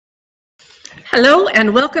Hello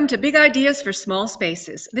and welcome to Big Ideas for Small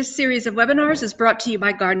Spaces. This series of webinars is brought to you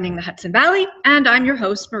by Gardening the Hudson Valley, and I'm your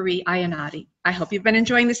host, Marie Iannotti. I hope you've been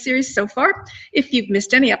enjoying this series so far. If you've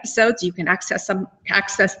missed any episodes, you can access them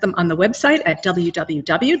on the website at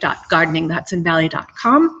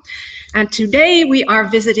www.gardeningthehudsonvalley.com. And today we are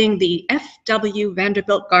visiting the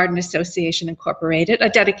Vanderbilt Garden Association Incorporated, a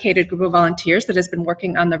dedicated group of volunteers that has been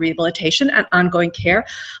working on the rehabilitation and ongoing care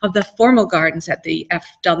of the formal gardens at the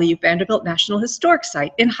Vanderbilt National Historic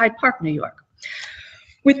Site in Hyde Park, New York.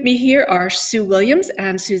 With me here are Sue Williams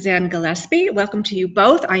and Suzanne Gillespie. Welcome to you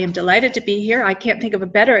both. I am delighted to be here. I can't think of a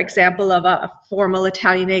better example of a formal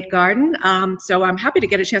Italianate garden. So I'm happy to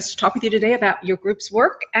get a chance to talk with you today about your group's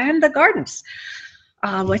work and the gardens.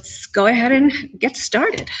 Let's go ahead and get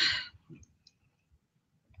started.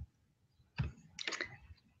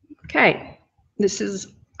 Okay, this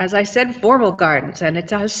is, as I said, formal gardens, and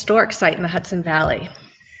it's a historic site in the Hudson Valley.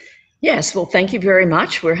 Yes, well, thank you very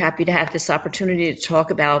much. We're happy to have this opportunity to talk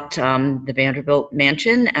about the Vanderbilt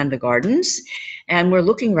Mansion and the gardens. And we're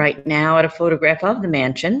looking right now at a photograph of the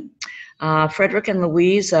mansion. Frederick and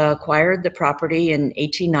Louise acquired the property in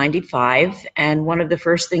 1895, and one of the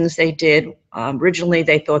first things they did, originally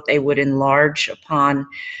they thought they would enlarge upon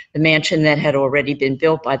the mansion that had already been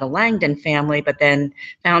built by the Langdon family, but then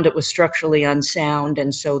found it was structurally unsound,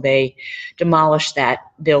 and so they demolished that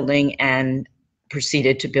building and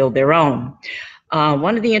proceeded to build their own.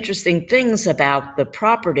 One of the interesting things about the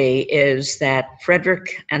property is that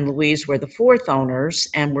Frederick and Louise were the fourth owners,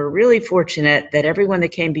 and we're really fortunate that everyone that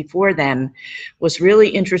came before them was really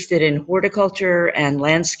interested in horticulture and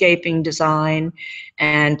landscaping design,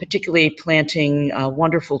 and particularly planting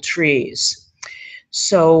wonderful trees.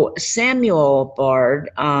 So Samuel Bard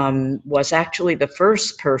was actually the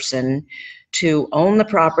first person to own the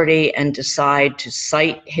property and decide to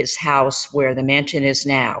site his house where the mansion is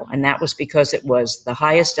now. And that was because it was the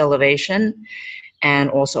highest elevation and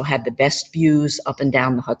also had the best views up and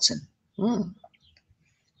down the Hudson.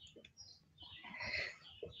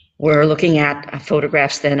 We're looking at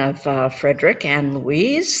photographs then of Frederick and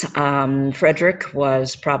Louise. Frederick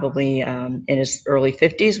was probably in his early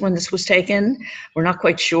 50s when this was taken. We're not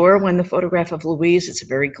quite sure when the photograph of Louise, it's a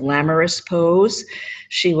very glamorous pose.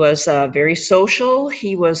 She was very social.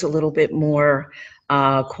 He was a little bit more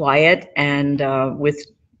quiet and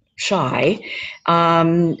shy.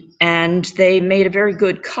 And they made a very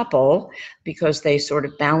good couple because they sort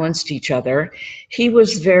of balanced each other. He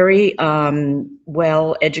was very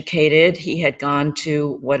well educated. He had gone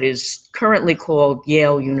to what is currently called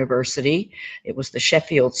Yale University. It was the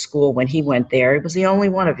Sheffield School when he went there. He was the only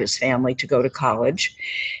one of his family to go to college.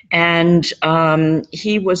 And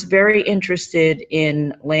he was very interested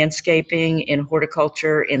in landscaping, in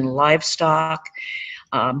horticulture, in livestock.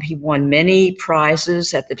 He won many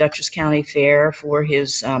prizes at the Dutchess County Fair for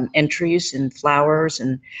his entries in flowers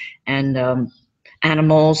and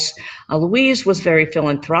animals. Louise was very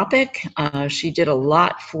philanthropic. She did a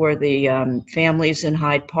lot for the families in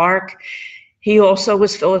Hyde Park. He also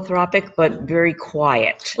was philanthropic, but very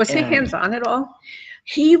quiet. Was he hands-on at all?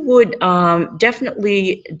 He would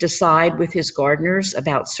definitely decide with his gardeners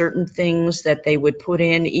about certain things that they would put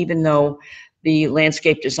in, even though the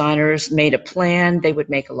landscape designers made a plan. They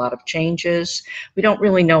would make a lot of changes. We don't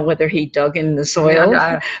really know whether he dug in the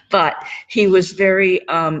soil, but he was very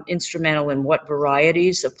instrumental in what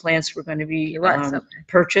varieties of plants were going to be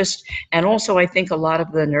purchased. And also, I think a lot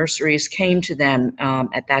of the nurseries came to them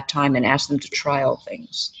at that time and asked them to trial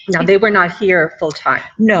things. Now, they were not here full time.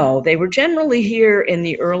 No, they were generally here in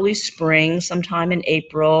the early spring, sometime in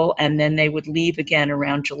April, and then they would leave again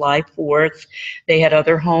around July 4th. They had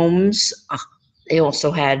other homes. They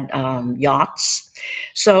also had yachts.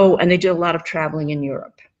 And they did a lot of traveling in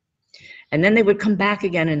Europe. And then they would come back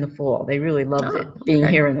again in the fall. They really loved it, being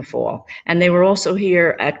here in the fall. And they were also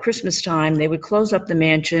here at Christmas time. They would close up the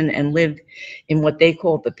mansion and live in what they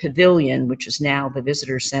called the pavilion, which is now the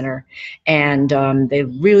visitor center. And they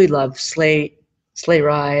really loved sleigh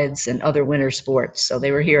rides and other winter sports. So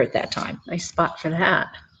they were here at that time. Nice spot for that.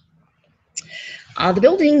 The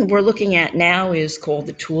building we're looking at now is called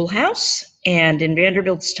the Tool House. And in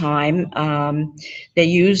Vanderbilt's time, they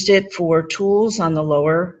used it for tools on the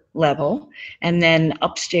lower level. And then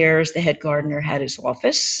upstairs, the head gardener had his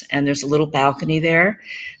office, and there's a little balcony there.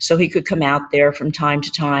 So he could come out there from time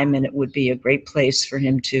to time, and it would be a great place for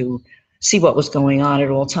him to see what was going on at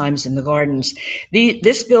all times in the gardens.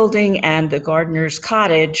 This building and the gardener's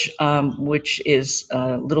cottage, which is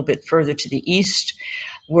a little bit further to the east,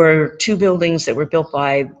 were two buildings that were built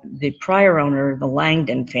by the prior owner, the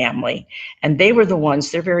Langdon family. And they were the ones,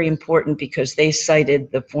 they're very important because they sited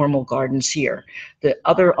the formal gardens here. The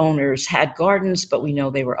other owners had gardens, but we know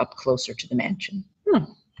they were up closer to the mansion.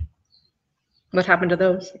 What happened to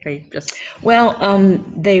those? They just... Well,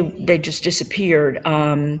 they just disappeared.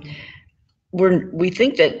 We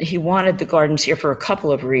think that he wanted the gardens here for a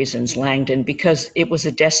couple of reasons, Langdon, because it was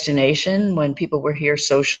a destination when people were here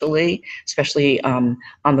socially, especially on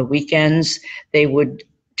the weekends. They would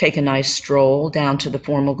take a nice stroll down to the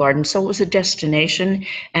formal garden. So it was a destination,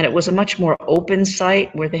 and it was a much more open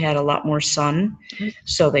site where they had a lot more sun,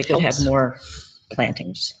 so they could have more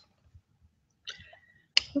plantings.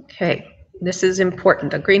 Okay, this is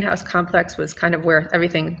important. The greenhouse complex was kind of where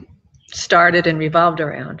everything started and revolved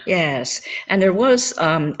around. Yes, and there was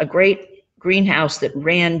a great greenhouse that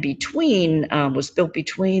ran between, was built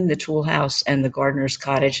between the tool house and the gardener's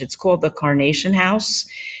cottage. It's called the Carnation House,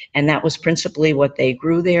 and that was principally what they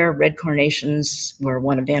grew there. Red carnations were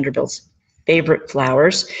one of Vanderbilt's favorite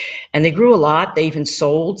flowers, and they grew a lot. They even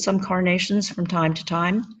sold some carnations from time to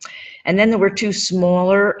time. And then there were two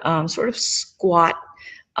smaller, sort of squat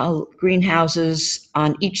greenhouses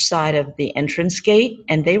on each side of the entrance gate,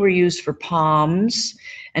 and they were used for palms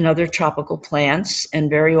and other tropical plants, and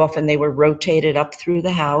very often they were rotated up through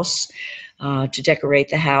the house to decorate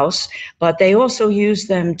the house. But they also used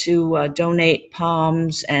them to donate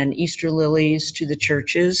palms and Easter lilies to the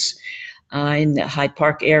churches in the Hyde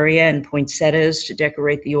Park area, and poinsettias to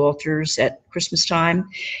decorate the altars at Christmas time.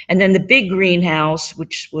 And then the big greenhouse,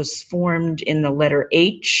 which was formed in the letter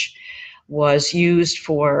H, was used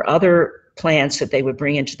for other plants that they would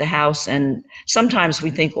bring into the house, and sometimes we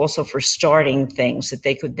think also for starting things that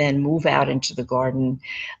they could then move out into the garden,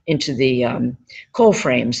 into the coal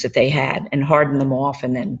frames that they had, and harden them off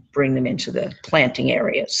and then bring them into the planting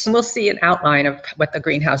areas. And we'll see an outline of what the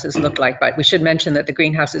greenhouses look like, but we should mention that the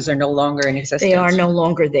greenhouses are no longer in existence. They are no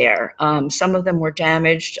longer there. Some of them were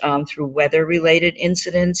damaged through weather-related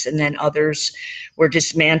incidents, and then others were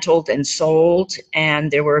dismantled and sold, and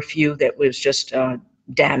there were a few that was just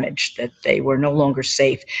damaged, that they were no longer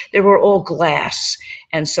safe. They were all glass,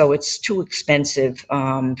 and so it's too expensive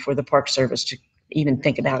for the Park Service to even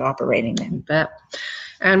think about operating them.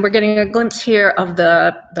 And we're getting a glimpse here of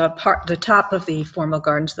the top of the formal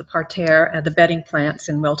gardens, the parterre, and the bedding plants,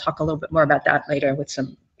 and we'll talk a little bit more about that later with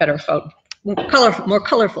some better more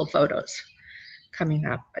colorful photos coming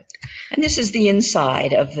up. And this is the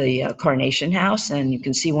inside of the Carnation House, and you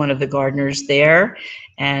can see one of the gardeners there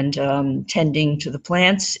and tending to the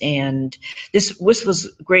plants. And this was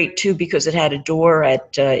great too because it had a door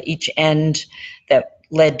at each end that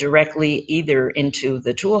led directly either into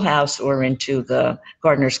the tool house or into the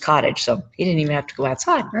gardener's cottage, so he didn't even have to go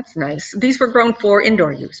outside. That's nice. These were grown for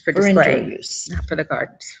indoor use, for display. For indoor use. Not for the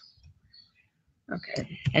gardens.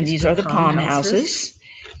 Okay. And these are the palm houses.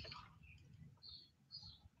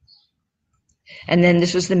 And then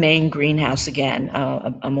this was the main greenhouse again,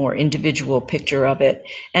 a more individual picture of it.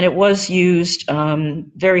 And it was used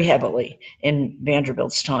very heavily in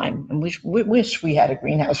Vanderbilt's time. And we wish we had a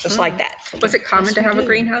greenhouse just like that. Was it common to have a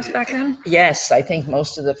greenhouse back then? Yes, I think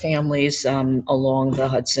most of the families along the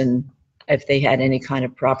Hudson, if they had any kind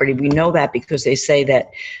of property, we know that because they say that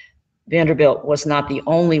Vanderbilt was not the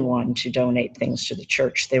only one to donate things to the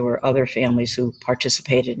church. There were other families who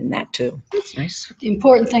participated in that too. That's nice. The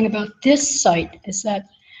important thing about this site is that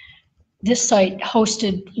this site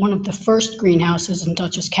hosted one of the first greenhouses in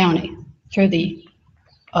Dutchess County through the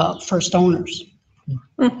first owners.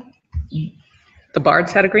 The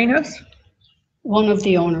Bards had a greenhouse? One of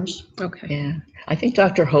the owners. Okay. Yeah, I think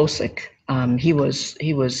Dr. Hosick, he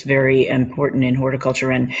was very important in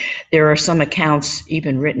horticulture, and there are some accounts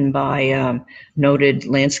even written by noted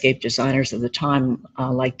landscape designers of the time,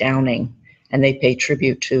 like Downing, and they pay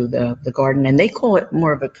tribute to the garden, and they call it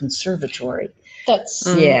more of a conservatory. That's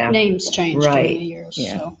names changed over the years.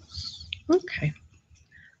 Yeah. So. Okay.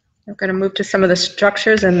 We're going to move to some of the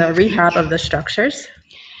structures and the rehab of the structures.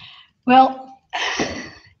 Well,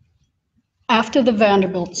 after the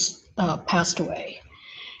Vanderbilts passed away,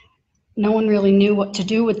 no one really knew what to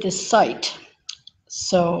do with this site.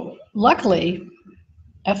 So luckily,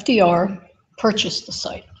 FDR purchased the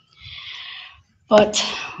site. But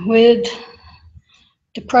with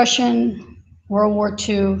Depression, World War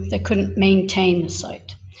II, they couldn't maintain the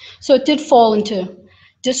site. So it did fall into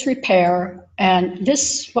disrepair, and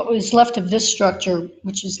this, what was left of this structure,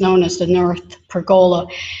 which is known as the North Pergola,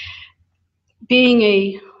 being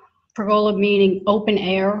a pergola meaning open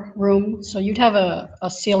air room, so you'd have a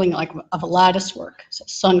ceiling like of a lattice work, so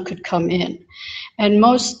sun could come in. And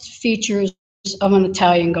most features of an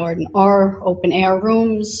Italian garden are open air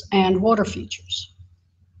rooms and water features.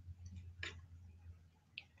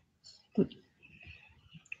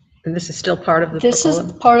 And this is still part of the This pergola?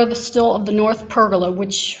 is part of the north pergola,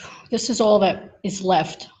 which this is all that is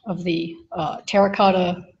left of the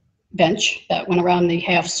terracotta bench that went around the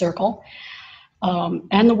half circle,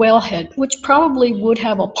 and the whalehead, which probably would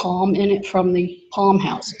have a palm in it from the palm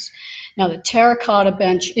houses. Now, the terracotta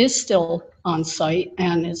bench is still on site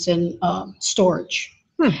and is in storage.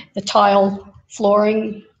 The tile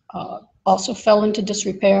flooring also fell into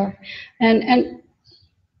disrepair, and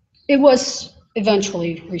it was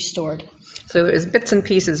eventually restored. So it was bits and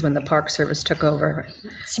pieces when the Park Service took over.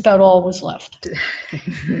 It's about all was left.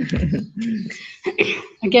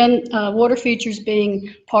 Again, water features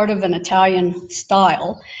being part of an Italian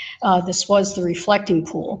style. This was the reflecting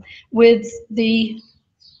pool with the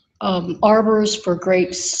arbors for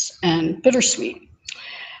grapes and bittersweet.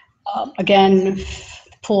 Again, the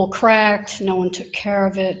pool cracked, no one took care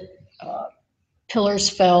of it. Pillars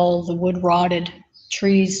fell, the wood rotted,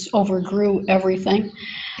 trees overgrew everything.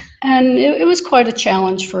 And it was quite a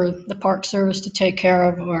challenge for the Park Service to take care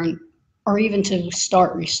of or even to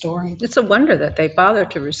start restoring. It's a wonder that they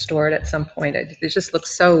bothered to restore it at some point. It just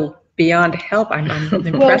looks so beyond help. I'm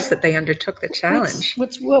impressed that they undertook the challenge.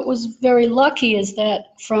 What was very lucky is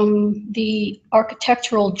that from the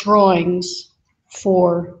architectural drawings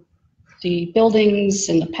for the buildings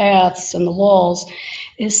and the paths and the walls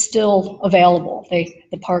is still available.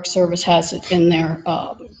 The Park Service has it in their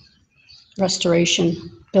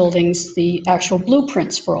restoration buildings, the actual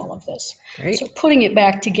blueprints for all of this. Great. So putting it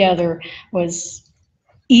back together was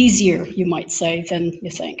easier, you might say, than you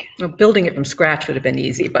think. Well, building it from scratch would have been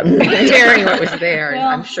easy, but repairing what was there, Well,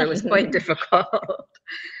 I'm sure was quite difficult.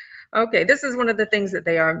 Okay, this is one of the things that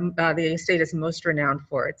the estate is most renowned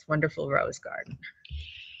for, its wonderful rose garden.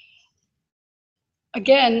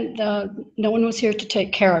 Again, no one was here to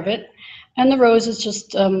take care of it, and the roses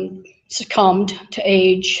just succumbed to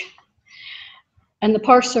age. And the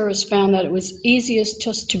Park Service found that it was easiest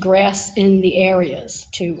just to grass in the areas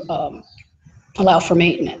to allow for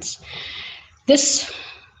maintenance. This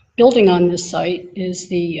building on this site is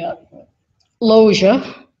the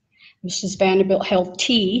loggia. Mrs. Vanderbilt held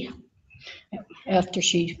tea after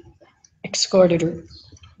she escorted her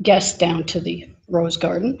guests down to the rose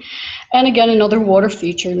garden. And again, another water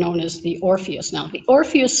feature known as the Orpheus. Now, the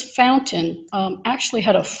Orpheus fountain actually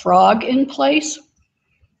had a frog in place,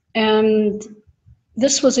 and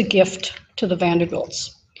this was a gift to the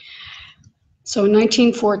Vanderbilts. So in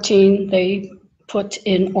 1914, they put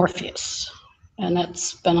in Orpheus, and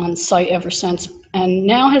that's been on site ever since, and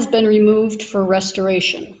now has been removed for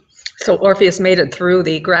restoration. So Orpheus made it through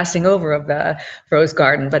the grassing over of the rose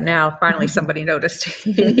garden, but now finally somebody noticed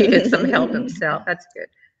he needed some help himself. That's good.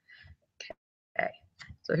 Okay,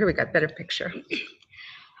 so here we got a better picture.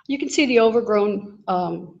 You can see the overgrown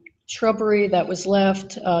shrubbery that was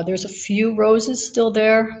left. There's a few roses still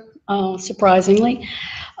there, surprisingly.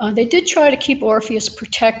 They did try to keep Orpheus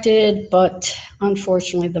protected, but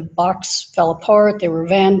unfortunately the box fell apart. There were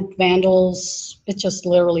vandals. It just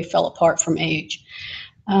literally fell apart from age.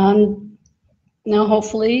 Now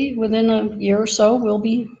hopefully within a year or so we'll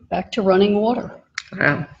be back to running water.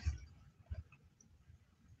 Wow.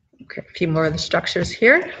 Okay, a few more of the structures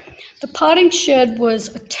here. The potting shed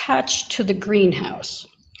was attached to the greenhouse.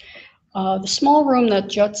 The small room that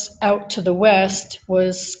juts out to the west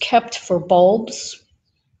was kept for bulbs,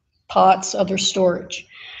 pots, other storage.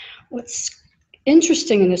 What's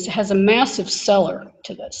interesting in this, it has a massive cellar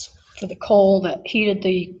to this for the coal that heated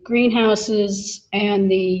the greenhouses and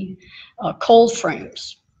the cold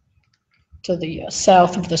frames to the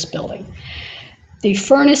south of this building. The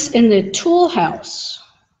furnace in the tool house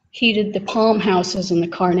heated the palm houses and the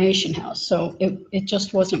carnation house, so it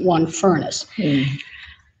just wasn't one furnace.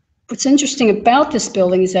 What's interesting about this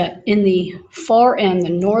building is that in the far end, the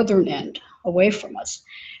northern end, away from us,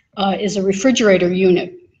 is a refrigerator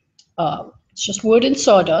unit. It's just wood and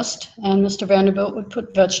sawdust, and Mr. Vanderbilt would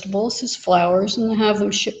put vegetables, his flowers, and have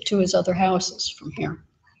them shipped to his other houses from here.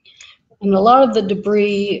 And a lot of the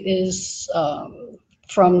debris is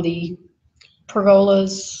from the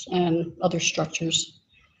pergolas and other structures.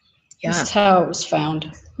 Yeah. This is how it was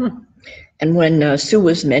found. And when Sue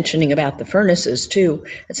was mentioning about the furnaces too,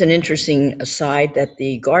 it's an interesting aside that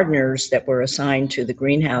the gardeners that were assigned to the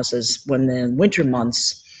greenhouses, when the winter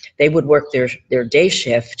months, they would work their day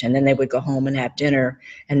shift, and then they would go home and have dinner,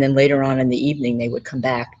 and then later on in the evening they would come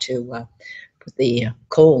back to put the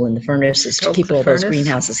coal in the furnaces to keep all those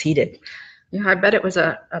greenhouses heated. Yeah, I bet it was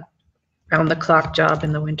a round-the-clock job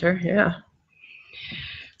in the winter. Yeah.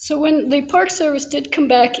 So when the Park Service did come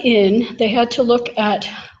back in, they had to look at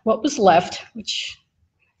what was left, which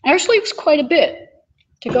actually was quite a bit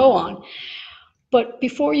to go on. But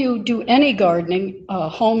before you do any gardening,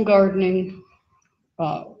 home gardening,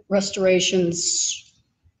 restorations,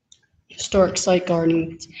 historic site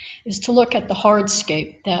gardening, is to look at the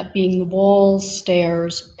hardscape, that being the walls,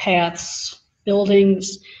 stairs, paths,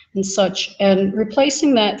 buildings, and such. And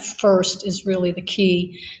replacing that first is really the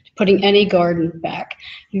key to putting any garden back.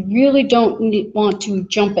 You really don't want to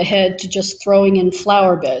jump ahead to just throwing in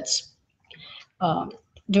flower beds.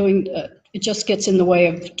 It just gets in the way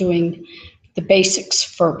of doing the basics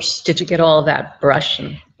first. Did you get all of that brush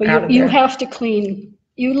and But you have to clean.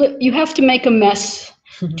 You have to make a mess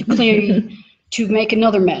to clean to make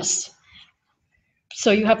another mess.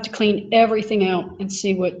 So you have to clean everything out and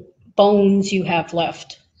see what bones you have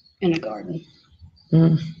left in a garden.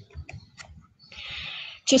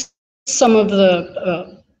 Just some of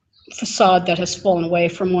the facade that has fallen away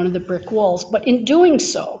from one of the brick walls. But in doing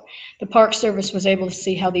so, the Park Service was able to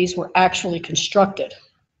see how these were actually constructed.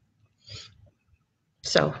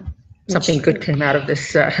 So something good came out of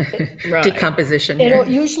this Right. decomposition It here.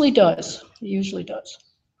 usually does. It usually does.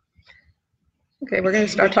 Okay, we're going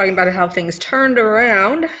to start talking about how things turned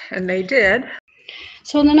around, and they did.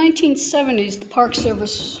 So in the 1970s, the Park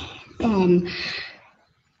Service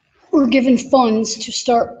were given funds to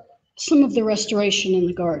start some of the restoration in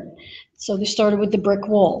the garden. So they started with the brick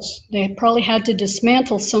walls. They probably had to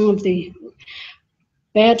dismantle some of the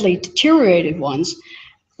badly deteriorated ones,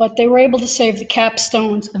 but they were able to save the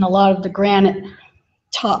capstones and a lot of the granite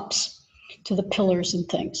tops to the pillars and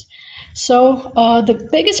things. So the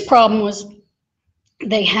biggest problem was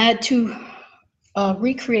they had to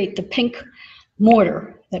recreate the pink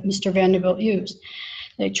mortar that Mr. Vanderbilt used.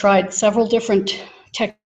 They tried several different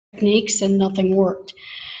techniques and nothing worked.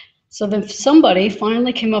 So then somebody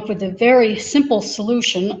finally came up with a very simple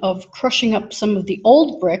solution of crushing up some of the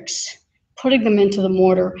old bricks, putting them into the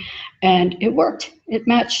mortar, and it worked. It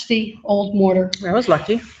matched the old mortar I was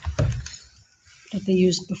lucky. that they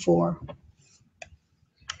used before.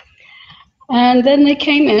 And then they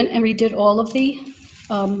came in and redid all of the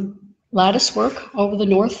lattice work over the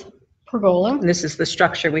north pergola And this is the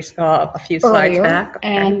structure we saw a few slides earlier, back. Okay.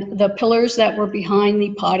 and the pillars that were behind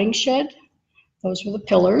the potting shed, those were the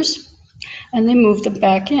pillars, and they moved them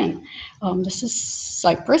back in. This is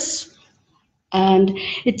cypress, and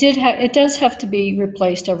it does have to be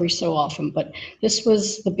replaced every so often, but this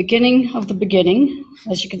was the beginning of the beginning.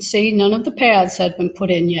 As you can see, none of the paths had been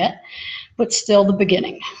put in yet, but still the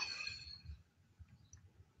beginning.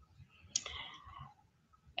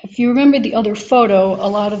 If you remember the other photo, a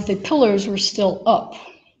lot of the pillars were still up.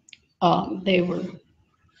 They were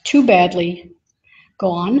too badly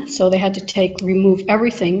gone, so they had to remove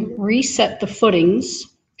everything, reset the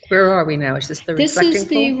footings. Where are we now? Is this the reflecting This is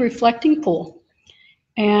the pool? reflecting pool.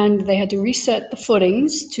 And they had to reset the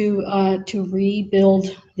footings to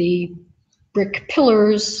rebuild the brick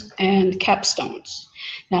pillars and capstones.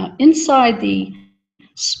 Now, inside the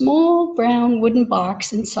small brown wooden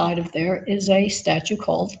box inside of there is a statue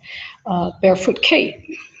called Barefoot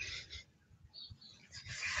Kate.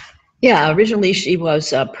 Yeah, originally she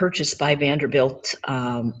was purchased by Vanderbilt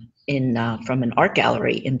from an art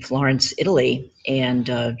gallery in Florence, Italy.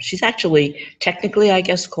 And she's actually technically, I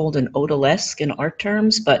guess, called an odalisque in art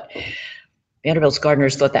terms, but Vanderbilt's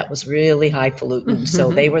gardeners thought that was really highfalutin.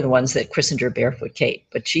 So they were the ones that christened her Barefoot Kate.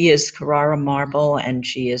 But she is Carrara marble, and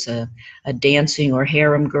she is a dancing or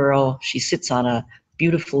harem girl. She sits on a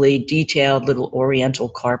beautifully detailed little oriental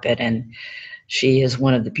carpet, and she is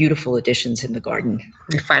one of the beautiful additions in the garden.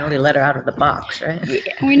 You finally let her out of the box, right? Yeah.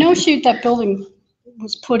 And we know that building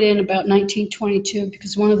was put in about 1922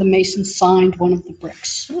 because one of the masons signed one of the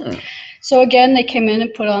bricks. So again, they came in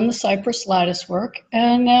and put on the cypress lattice work,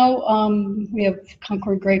 and now we have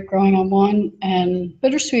Concord grape growing on one and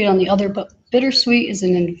bittersweet on the other, but bittersweet is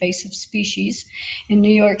an invasive species in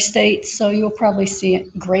New York State, so you'll probably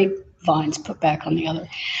see grapevines put back on the other.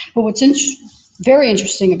 But what's very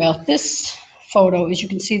interesting about this photo is you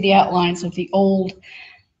can see the outlines of the old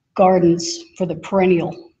gardens for the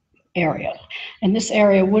perennial area. And this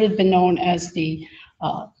area would have been known as the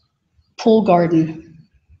pool garden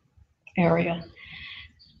area.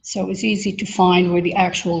 So it was easy to find where the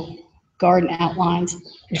actual garden outlines.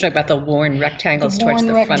 You're talking about the worn rectangles The towards worn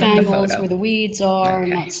the front of the rectangles photo. where the weeds are,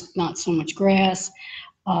 Okay. and not so much grass.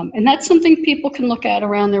 And that's something people can look at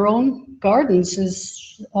around their own gardens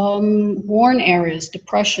is worn areas,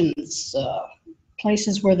 depressions,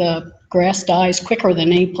 places where the grass dies quicker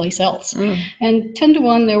than any place else. And 10 to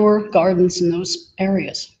 1, there were gardens in those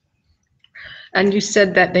areas. And you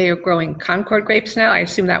said that they are growing Concord grapes now. I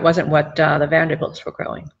assume that wasn't what the Vanderbilts were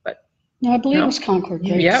growing, but No, I believe no? it was Concord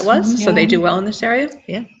grapes. Yeah, it was. So they Yeah. do well in this area?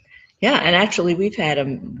 Yeah, and actually we've had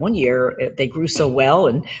them one year, they grew so well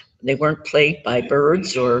and they weren't plagued by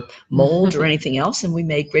birds or mold or anything else, and we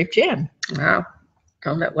made grape jam. Wow.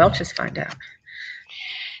 I'll let Welch's find out.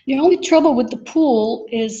 The only trouble with the pool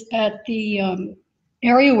is at the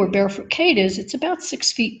area where Barefoot Cade is, it's about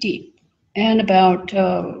 6 feet deep and about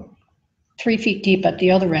 3 feet deep at the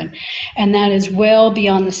other end. And that is well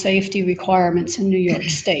beyond the safety requirements in New York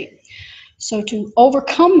State. So to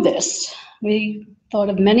overcome this, we thought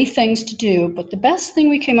of many things to do, but the best thing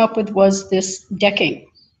we came up with was this decking.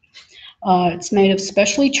 It's made of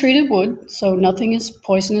specially treated wood, so nothing is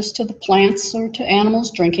poisonous to the plants or to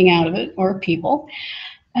animals drinking out of it or people.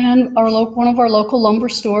 And one of our local lumber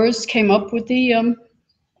stores came up with the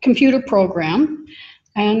computer program,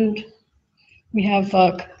 and we have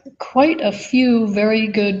quite a few very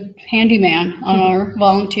good handyman on our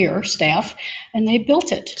volunteer staff, and they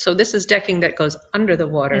built it. So this is decking that goes under the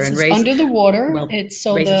water This and is raises under the water. well, It's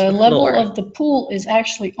so raises the the level floor. of the pool is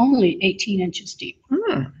actually only 18 inches deep.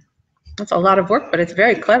 That's a lot of work, but it's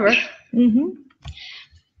very clever. Mm-hmm.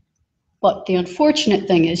 But the unfortunate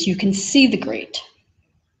thing is you can see the grate,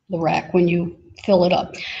 the rack, when you fill it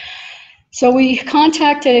up. So we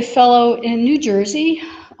contacted a fellow in New Jersey,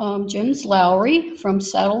 James Lowry from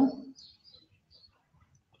Saddle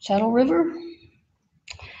River,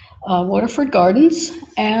 Waterford Gardens,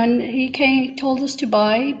 and he told us to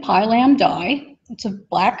buy pie lamb dye. It's a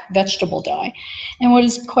black vegetable dye. And what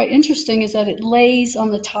is quite interesting is that it lays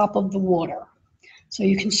on the top of the water. So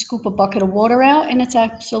you can scoop a bucket of water out and it's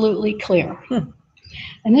absolutely clear.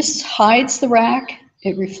 And this hides the rack.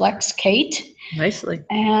 It reflects Kate. Nicely.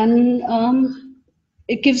 And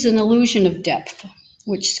it gives an illusion of depth,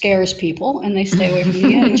 which scares people and they stay away from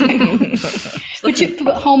the edge.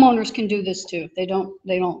 But homeowners can do this too.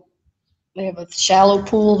 They have a shallow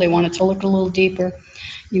pool. They want it to look a little deeper.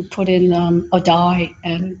 You put in a dye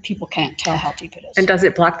and people can't tell how deep it is. And does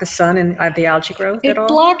it block the sun and the algae growth at all? It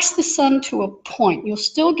blocks the sun to a point. You'll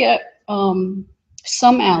still get some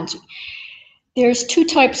algae. There's two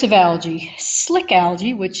types of algae: slick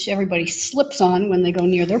algae, which everybody slips on when they go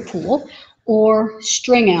near their pool, or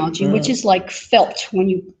string algae, which is like felt. When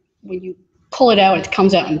you pull it out, it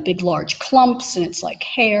comes out in big, large clumps, and it's like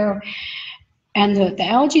hair. And the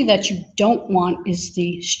algae that you don't want is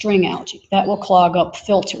the string algae. That will clog up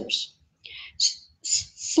filters.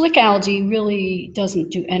 Slick algae really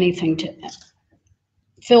doesn't do anything to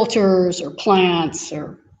filters or plants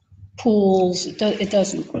or pools. It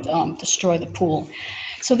doesn't destroy the pool.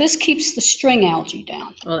 So this keeps the string algae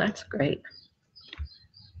down. Well, that's great.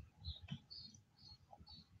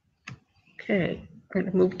 Okay, we're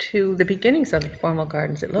going to move to the beginnings of formal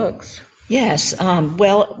gardens, it looks. Yes,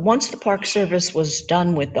 well, once the Park Service was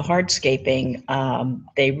done with the hardscaping,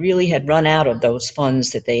 they really had run out of those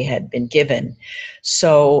funds that they had been given.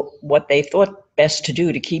 So what they thought best to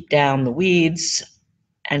do to keep down the weeds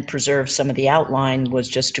and preserve some of the outline was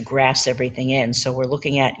just to grass everything in. So we're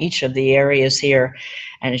looking at each of the areas here,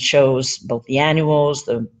 and it shows both the annuals,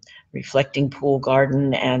 the reflecting pool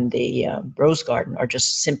garden, and the rose garden are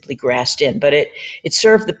just simply grassed in. But it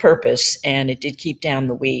served the purpose, and it did keep down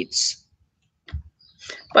the weeds.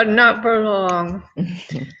 But not for long.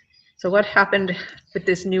 So what happened with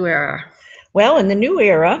this new era? Well, in the new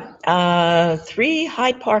era, 3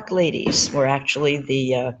 Hyde Park ladies were actually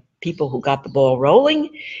the people who got the ball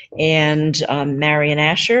rolling, and Marion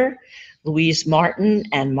Asher, Louise Martin,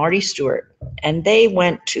 and Marty Stewart. And they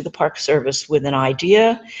went to the Park Service with an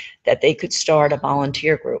idea that they could start a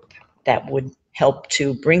volunteer group that would help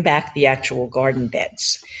to bring back the actual garden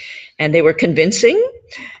beds. And they were convincing.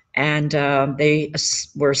 And they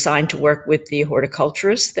were assigned to work with the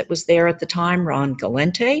horticulturist that was there at the time, Ron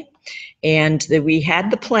Galente. And we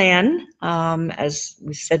had the plan. As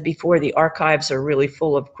we said before, the archives are really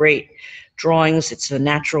full of great drawings. It's a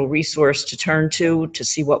natural resource to turn to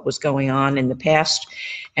see what was going on in the past.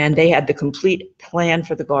 And they had the complete plan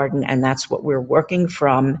for the garden, and that's what we're working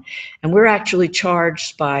from. And we're actually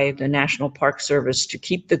charged by the National Park Service to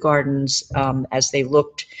keep the gardens as they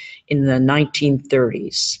looked in the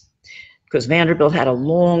 1930s, because Vanderbilt had a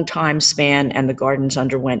long time span and the gardens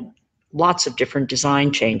underwent lots of different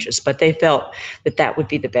design changes, but they felt that that would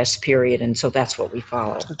be the best period, and so that's what we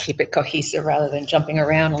follow. Keep it cohesive rather than jumping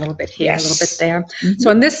around a little bit here, Yes. a little bit there. Mm-hmm. So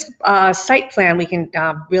in this site plan, we can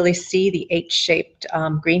really see the H-shaped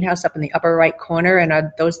greenhouse up in the upper right corner, and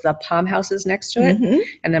are those the palm houses next to it? Mm-hmm.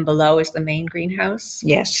 And then below is the main greenhouse?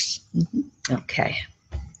 Yes. Okay.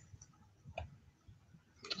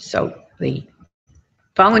 So the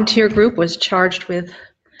volunteer group was charged with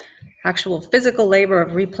actual physical labor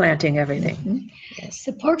of replanting everything. Yes.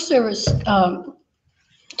 The Park Service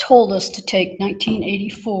told us to take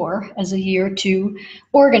 1984 as a year to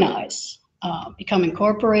organize, become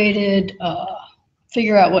incorporated,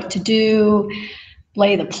 figure out what to do,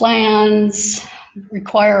 lay the plans,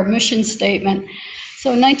 require a mission statement.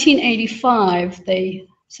 So in 1985, they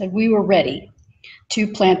said we were ready to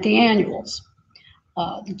plant the annuals.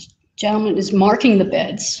 The gentleman is marking the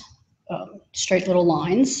beds, straight little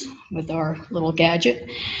lines with our little gadget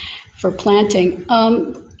for planting.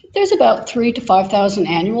 There's about 3,000 to 5,000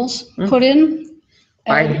 annuals put in.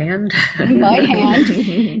 By hand? By hand.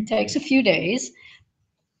 It takes a few days.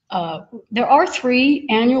 There are 3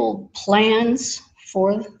 annual plans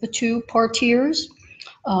for the 2 partiers.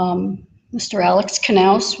 Mr. Alex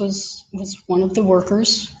Knaus was one of the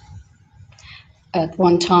workers at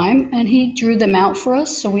one time, and he drew them out for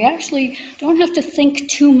us, so we actually don't have to think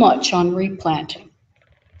too much on replanting.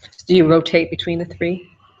 Do you rotate between the 3?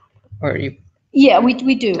 Or you? Yeah, we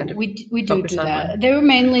do. Tend to We do focus on that. one. They were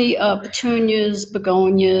mainly petunias,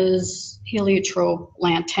 begonias, heliotrope,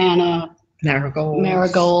 lantana,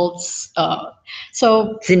 marigolds.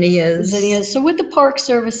 So Zinnias. So with the Park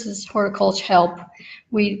Service's horticulture help,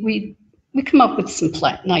 we come up with some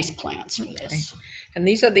nice plants for this. And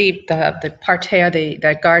these are the parterre,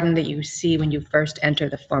 the garden that you see when you first enter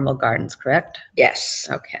the formal gardens, correct? Yes.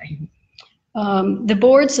 Okay. The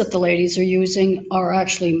boards that the ladies are using are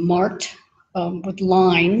actually marked with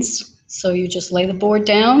lines. So you just lay the board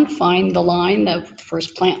down, find the line that the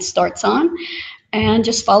first plant starts on, and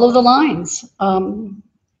just follow the lines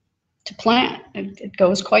to plant. It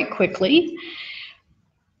goes quite quickly.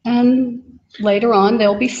 And later on,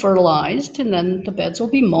 they'll be fertilized, and then the beds will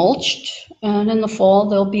be mulched. And in the fall,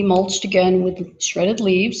 they'll be mulched again with shredded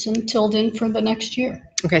leaves and tilled in for the next year.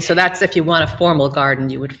 Okay, so that's if you want a formal garden,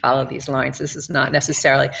 you would follow these lines. This is not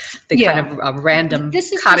necessarily the kind of a random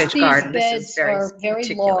cottage garden. This is very are very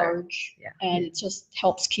particular. large, and it just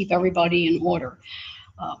helps keep everybody in order.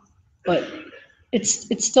 But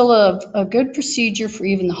it's still a good procedure for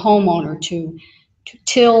even the homeowner to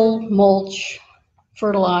till, mulch,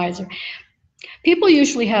 fertilizer. People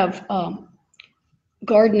usually have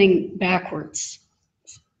gardening backwards.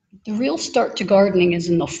 The real start to gardening is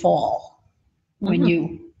in the fall, when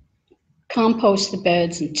you compost the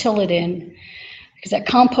beds and till it in, because that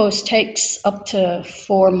compost takes up to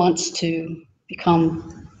 4 months to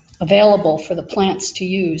become available for the plants to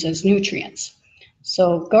use as nutrients.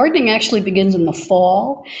 So gardening actually begins in the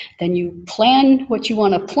fall. Then you plan what you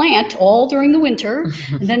want to plant all during the winter,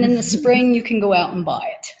 and then in the spring you can go out and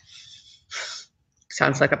buy it.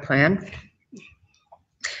 Sounds like a plan.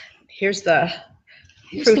 Here's the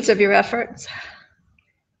fruits of your efforts.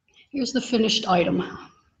 Here's the finished item.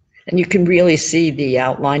 And you can really see the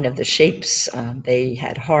outline of the shapes. They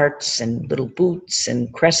had hearts and little boots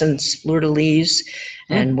and crescents, fleur-de-lis.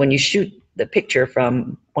 And when you shoot the picture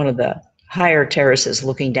from one of the higher terraces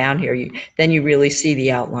looking down here, then you really see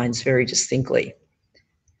the outlines very distinctly.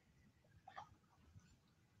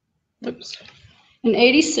 Oops. In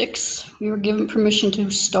 '86, we were given permission to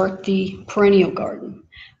start the perennial garden.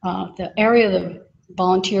 The area the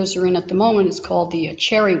volunteers are in at the moment is called the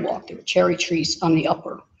cherry walk. There are cherry trees on the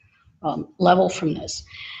upper level from this.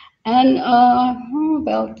 And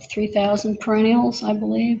about 3,000 perennials, I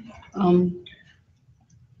believe.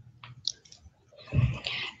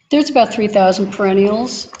 There's about 3,000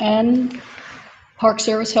 perennials, and Park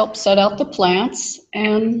Service helped set out the plants,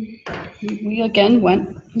 and we again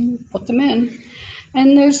went and put them in.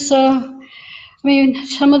 And there's,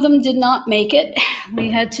 some of them did not make it. We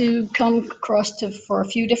had to come across for a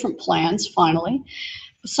few different plants finally.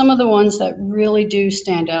 Some of the ones that really do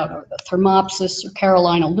stand out are the Thermopsis or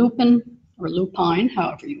Carolina lupin, or lupine,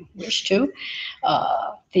 however you wish to.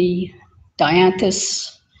 The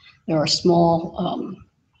Dianthus, there are small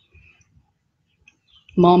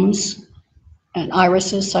mums, and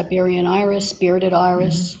irises, Siberian iris, bearded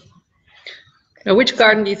iris. Now, which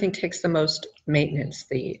garden do you think takes the most maintenance,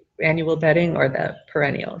 the annual bedding or the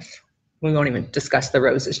perennials? We won't even discuss the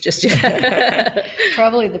roses just yet.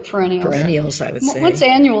 Probably the perennials. Perennials, I would say. Once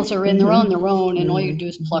annuals are in, they're on their own, and all you do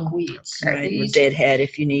is pluck weeds. Right, or deadhead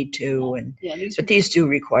if you need to. But these do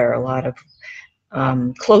require a lot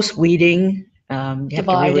of close weeding.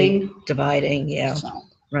 Dividing, yeah. So.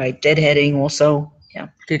 Right, deadheading also, yeah.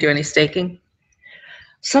 Do you do any staking?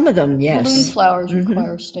 Some of them, yes. Balloon flowers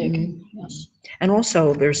require staking, yes. And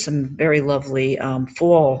also there's some very lovely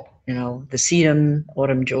fall, the sedum,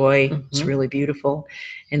 autumn joy. It's really beautiful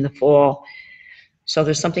in the fall. So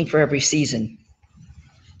there's something for every season.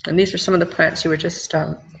 And these are some of the plants you were just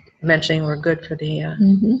mentioning were good for the,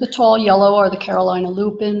 The tall yellow are the Carolina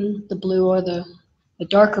lupin, the blue are the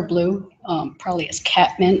darker blue, probably is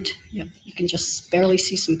catmint. You can just barely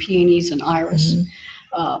see some peonies and iris.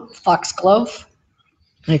 Foxglove.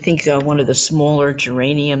 I think one of the smaller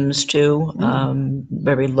geraniums too,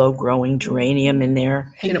 very low growing geranium in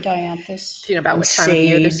there. Pink dianthus. do you know about And what time of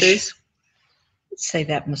year this sage. is? Let's say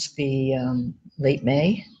that must be late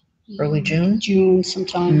May, early June. June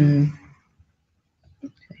sometime.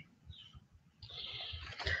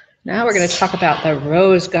 Now we're going to talk about the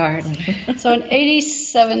rose garden. So in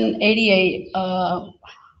 87, 88,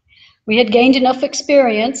 we had gained enough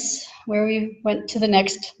experience where we went to the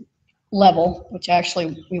next level, which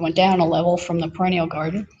actually we went down a level from the perennial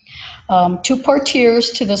garden. 2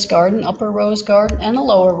 parterres to this garden, upper rose garden and the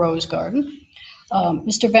lower rose garden.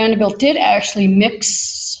 Mr. Vanderbilt did actually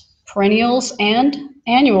mix perennials and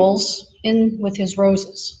annuals in with his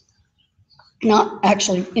roses, not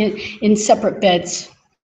actually in separate beds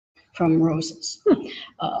from roses.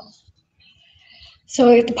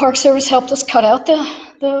 So the Park Service helped us cut out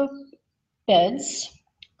the beds.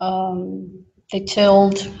 They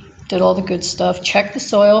tilled, did all the good stuff, checked the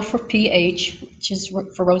soil for pH, which is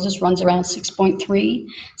for roses runs around 6.3,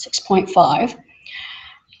 6.5.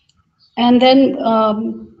 And then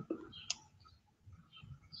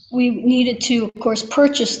we needed to, of course,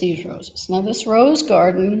 purchase these roses. Now this rose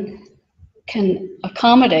garden can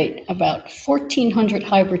accommodate about 1,400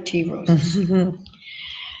 hybrid tea roses.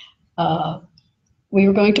 We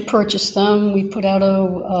were going to purchase them. We put out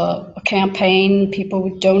a campaign. People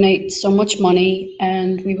would donate so much money,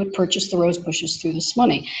 and we would purchase the rose bushes through this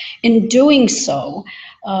money. In doing so,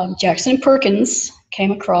 Jackson and Perkins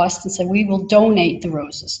came across and said, "We will donate the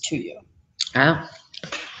roses to you." Wow.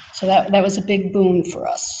 So that was a big boon for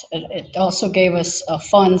us. It also gave us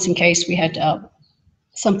funds in case we had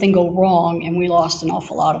something go wrong, and we lost an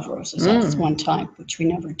awful lot of roses at one time, which we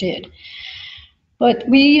never did. But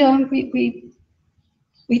we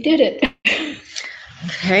did it.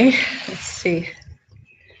 Okay, let's see.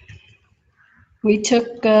 We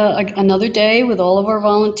took another day with all of our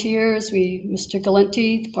volunteers. Mr.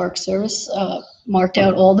 Galenti, the Park Service, marked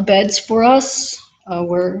out all the beds for us,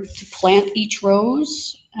 where to plant each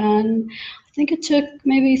rose. And I think it took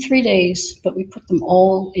maybe 3 days, but we put them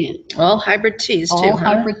all in. All hybrid teas too, All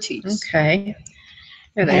huh? hybrid teas. Okay.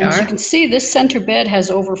 There they And as you are. can see, this center bed has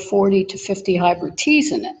over 40 to 50 hybrid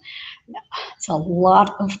teas in it. It's a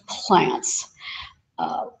lot of plants.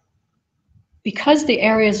 Because the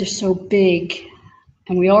areas are so big,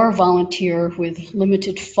 and we are a volunteer with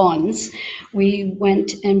limited funds, we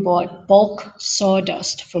went and bought bulk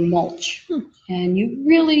sawdust for mulch. And you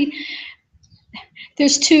really,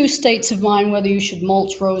 there's 2 states of mind whether you should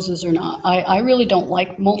mulch roses or not. I really don't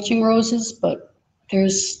like mulching roses, but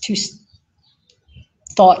there's 2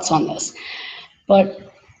 thoughts on this.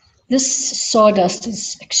 But this sawdust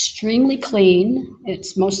is extremely clean.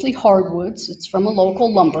 It's mostly hardwoods. It's from a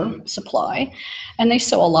local lumber supply. And they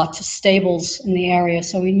sell a lot to stables in the area,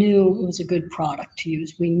 so we knew it was a good product to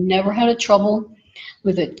use. We never had a trouble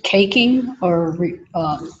with it caking or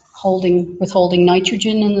withholding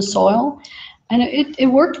nitrogen in the soil. And it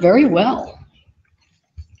worked very well.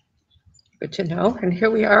 Good to know. And here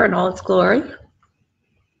we are in all its glory.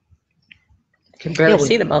 Can barely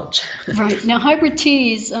see the mulch. Right. Now, hybrid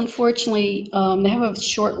teas, unfortunately, they have a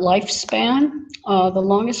short lifespan. The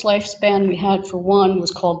longest lifespan we had for one was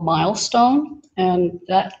called Milestone, and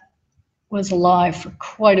that was alive for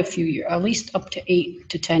quite a few years, at least up to 8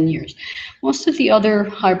 to 10 years. Most of the other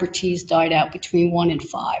hybrid teas died out between 1 and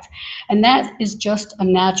 5. And that is just a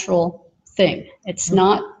natural thing. It's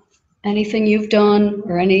not anything you've done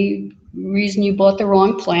or any reason you bought the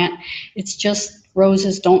wrong plant. It's just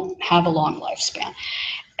roses don't have a long lifespan.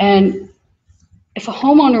 And if a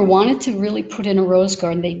homeowner wanted to really put in a rose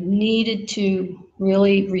garden, they needed to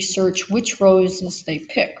really research which roses they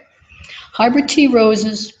pick. Hybrid tea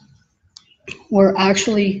roses were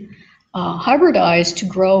actually hybridized to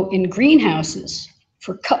grow in greenhouses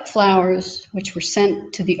for cut flowers, which were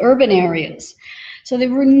sent to the urban areas. So they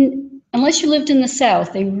were, unless you lived in the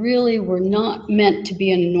South, they really were not meant to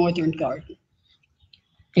be in a northern garden.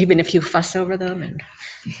 Even if you fuss over them? And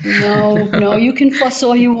No, you can fuss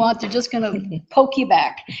all you want. They're just going to poke you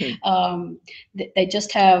back. They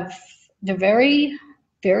just have, they're very,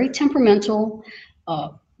 very temperamental.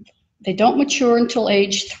 They don't mature until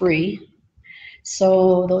age 3.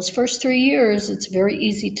 So those first 3 years, it's very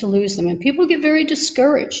easy to lose them. And people get very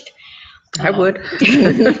discouraged. I would.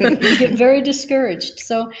 You get very discouraged.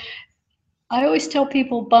 So I always tell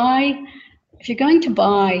people, if you're going to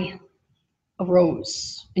buy a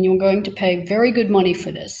rose and you're going to pay very good money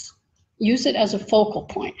for this, use it as a focal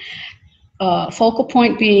point. Focal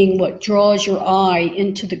point being what draws your eye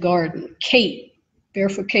into the garden. Kate,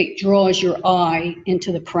 Barefoot Kate, draws your eye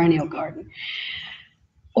into the perennial garden.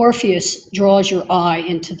 Orpheus draws your eye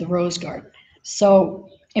into the rose garden. So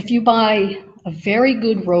if you buy a very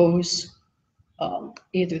good rose,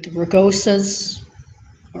 either the rugosas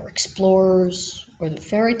or explorers or the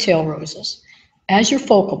fairy tale roses as your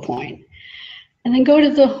focal point, and then go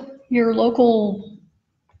to your local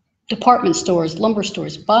department stores, lumber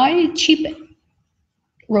stores, buy cheap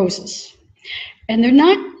roses. And they're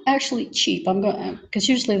not actually cheap. Because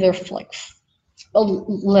usually they're like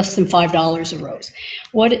less than $5 a rose.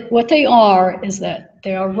 What they are is that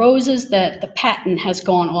they are roses that the patent has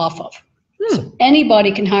gone off of. So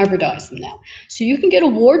anybody can hybridize them now. So you can get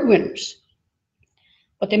award winners,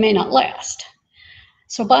 but they may not last.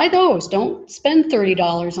 So buy those. Don't spend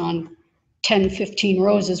 $30 on 10, 15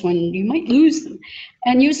 roses when you might lose them,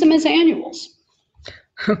 and use them as annuals.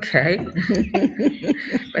 Okay.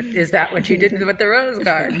 But is that what you did with the rose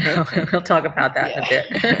garden? We'll talk about that in a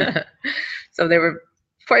bit. So there were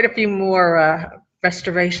quite a few more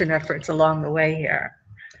restoration efforts along the way here.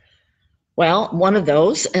 Well, one of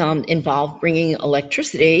those involved bringing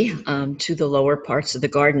electricity to the lower parts of the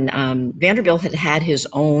garden. Vanderbilt had his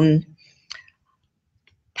own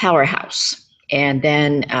powerhouse, and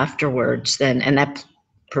then afterwards, and that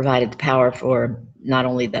provided the power for not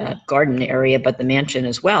only the garden area, but the mansion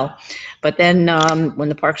as well. But then when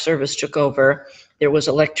the Park Service took over, there was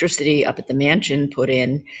electricity up at the mansion put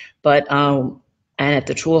in, but and at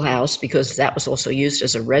the Tool House, because that was also used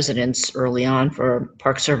as a residence early on for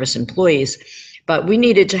Park Service employees. But we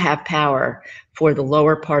needed to have power for the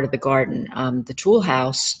lower part of the garden. The Tool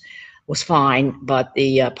House was fine, but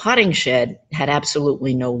the potting shed had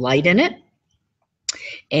absolutely no light in it.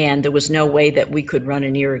 And there was no way that we could run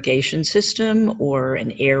an irrigation system or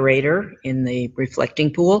an aerator in the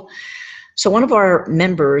reflecting pool. So one of our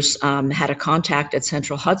members had a contact at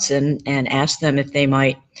Central Hudson and asked them if they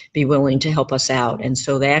might be willing to help us out. And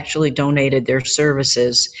so they actually donated their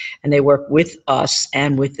services, and they worked with us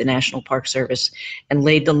and with the National Park Service and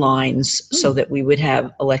laid the lines so that we would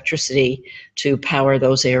have electricity to power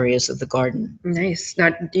those areas of the garden. Nice.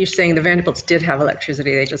 Now, you're saying the Vanderbilts did have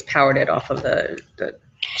electricity, they just powered it off of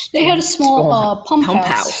They had a small pump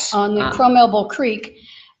house on the Crum Elbow Creek,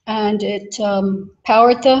 and it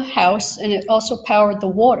powered the house, and it also powered the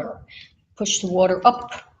water, pushed the water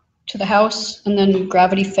up to the house, and then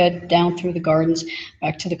gravity fed down through the gardens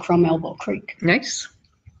back to the Crum Elbow Creek. Nice.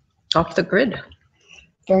 Off the grid.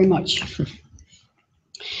 Very much.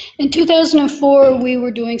 In 2004, we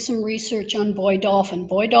were doing some research on boy dolphin.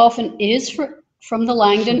 Boy dolphin is from the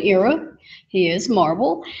Langdon era. He is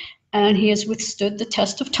marble, and he has withstood the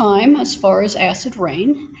test of time as far as acid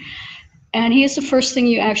rain. And he is the first thing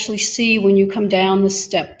you actually see when you come down the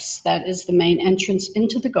steps. That is the main entrance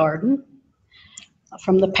into the garden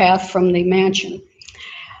from the path from the mansion.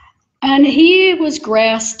 And he was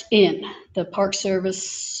grassed in. The Park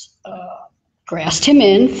Service grassed him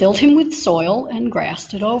in, filled him with soil, and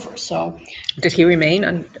grassed it over. So, did he remain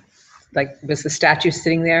on? Like, was the statue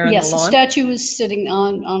sitting there on the lawn? Yes, the statue was sitting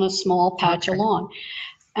on a small patch of lawn.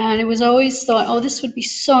 And it was always thought, oh, this would be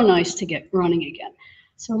so nice to get running again.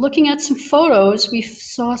 So looking at some photos, we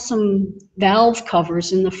saw some valve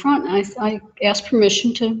covers in the front. I asked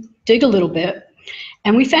permission to dig a little bit,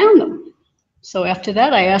 and we found them. So after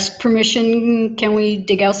that, I asked permission, can we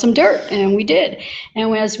dig out some dirt? And we did.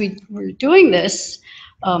 And as we were doing this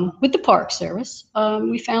with the Park Service,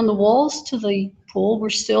 we found the walls to the pool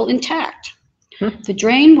were still intact. The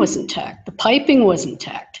drain was intact. The piping was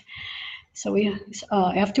intact. So we,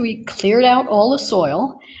 after we cleared out all the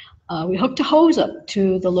soil, we hooked a hose up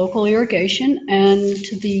to the local irrigation and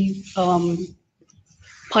to the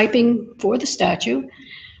piping for the statue.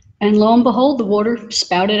 And lo and behold, the water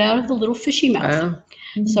spouted out of the little fishy mouth.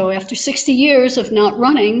 Wow. So after 60 years of not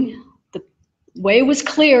running, the way was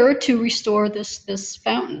clear to restore this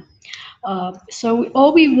fountain. So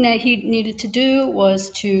all he needed to do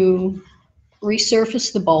was to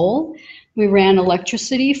resurface the bowl. We ran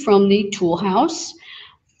electricity from the tool house,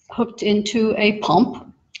 hooked into a pump,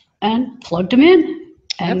 and plugged him in.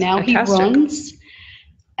 And That's now fantastic. He runs,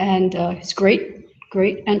 and it's great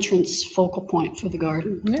entrance focal point for the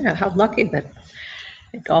garden. Yeah, how lucky that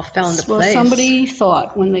it all fell into Well, place. somebody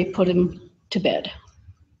thought when they put him to bed.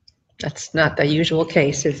 That's not the usual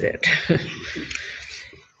case, is it?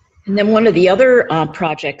 And then one of the other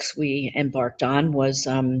projects we embarked on was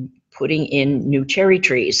putting in new cherry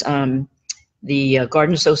trees. The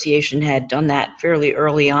Garden Association had done that fairly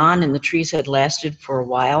early on, and the trees had lasted for a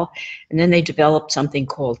while. And then they developed something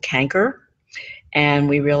called canker. and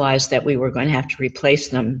we realized that we were going to have to replace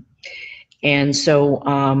them. And so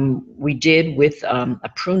we did with a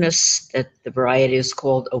prunus that the variety is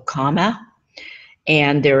called Okama,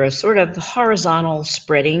 and they're a sort of horizontal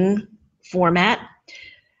spreading format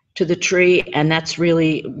to the tree, and that's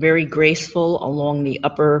really very graceful along the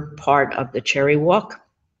upper part of the cherry walk.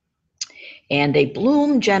 And they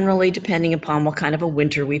bloom generally, depending upon what kind of a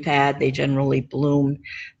winter we've had, they generally bloom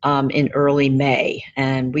in early May.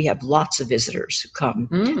 And we have lots of visitors who come.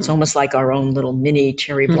 It's almost like our own little mini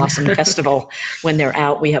cherry blossom festival. When they're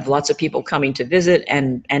out, we have lots of people coming to visit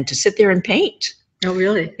and to sit there and paint. Oh,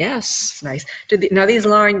 really? Yes. That's nice. Now these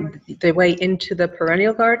line the way into the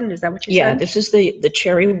perennial garden? Is that what you said? Yeah, this is the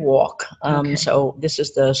cherry walk. Okay. So this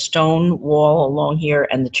is the stone wall along here,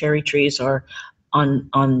 and the cherry trees are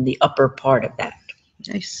on the upper part of that.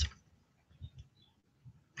 Nice.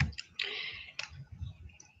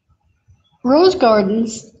 Rose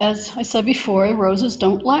gardens, as I said before, roses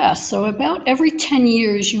don't last. So about every 10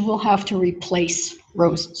 years, you will have to replace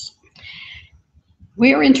roses.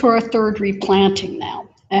 We are into our third replanting now,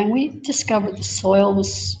 and we discovered the soil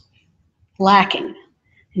was lacking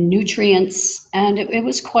in nutrients, and it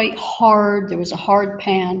was quite hard. There was a hard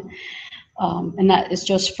pan, and that is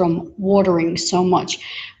just from watering so much.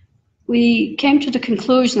 We came to the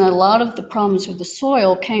conclusion that a lot of the problems with the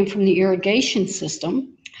soil came from the irrigation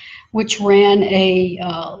system, which ran a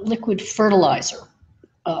liquid fertilizer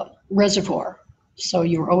reservoir. So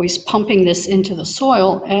you were always pumping this into the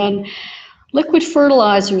soil, and liquid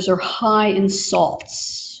fertilizers are high in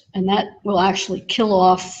salts, and that will actually kill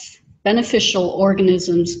off beneficial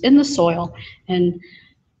organisms in the soil, and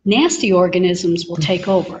nasty organisms will take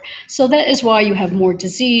over. So that is why you have more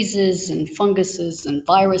diseases and funguses and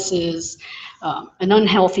viruses, an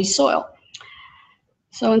unhealthy soil.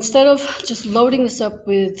 So instead of just loading this up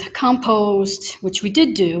with compost, which we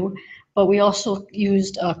did do, but we also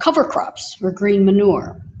used cover crops or green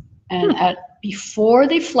manure. And before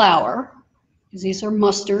they flower, because these are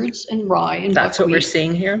mustards and rye and That's what buckwheat, we're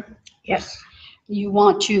seeing here? yes, you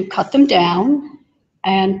want to cut them down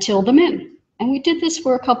and till them in. And we did this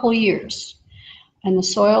for a couple of years. And the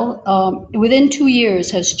soil, within 2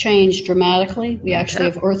 years, has changed dramatically. We actually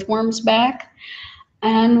have earthworms back.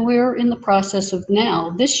 And we're in the process of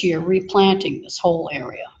now, this year, replanting this whole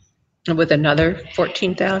area. With another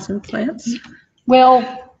 14,000 plants?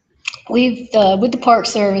 Well, we've, with the Park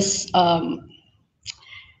Service,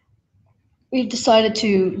 we've decided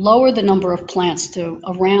to lower the number of plants to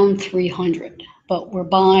around 300. But we're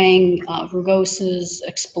buying rugoses,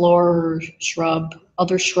 explorer shrub,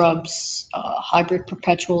 other shrubs, hybrid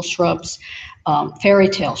perpetual shrubs, fairy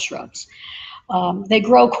tale shrubs. They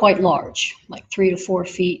grow quite large, like 3 to 4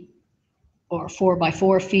 feet or 4 by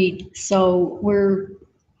 4 feet. So we're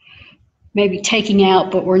maybe taking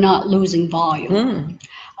out, but we're not losing volume.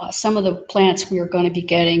 Some of the plants we are going to be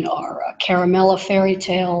getting are caramella fairy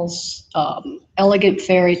tales, elegant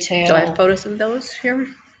fairy tale. Do I have photos of those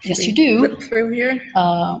here? Yes, you do. Flip through here.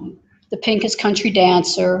 The pink is country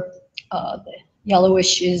dancer. The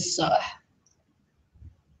yellowish is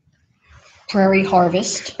prairie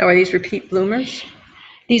harvest. Oh, are these repeat bloomers?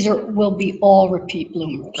 These will be all repeat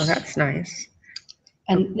bloomers. Oh, that's nice.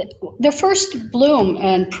 And their first bloom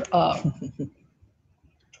and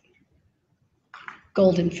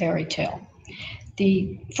golden fairy tale.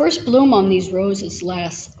 The first bloom on these roses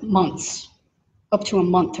lasts months, up to a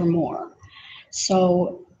month or more.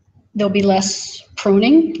 So there'll be less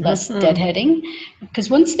pruning, less deadheading, because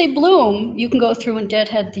once they bloom, you can go through and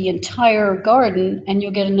deadhead the entire garden and you'll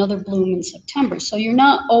get another bloom in September. So you're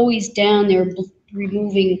not always down there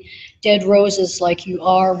removing dead roses like you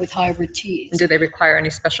are with hybrid teas. And do they require any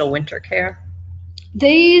special winter care?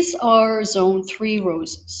 These are zone 3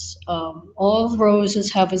 roses. All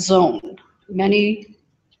roses have a zone. Many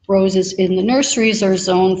roses in the nurseries are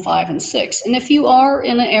zone 5 and 6. And if you are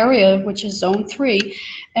in an area which is zone 3,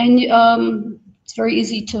 and it's very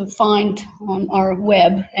easy to find on our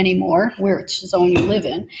web anymore, which zone you live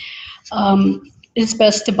in, it's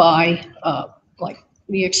best to buy like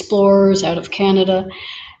the Explorers out of Canada,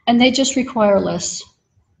 and they just require less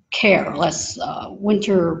care, less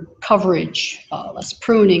winter coverage, less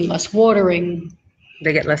pruning, less watering.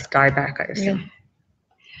 They get less dieback, I assume. Yeah.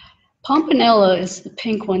 Pompanella is the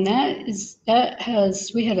pink one.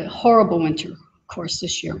 We had a horrible winter, of course,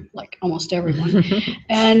 this year, like almost everyone.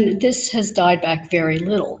 And this has died back very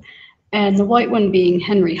little. And the white one, being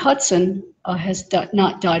Henry Hudson, has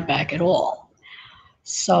not died back at all.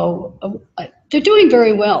 So they're doing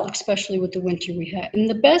very well, especially with the winter we had. And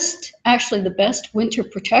the best winter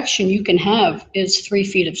protection you can have is 3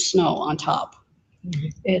 feet of snow on top.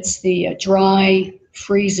 It's the dry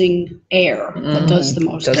freezing air that does the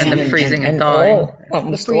most And the damage. freezing and thawing.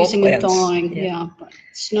 The freezing and thawing, yeah. But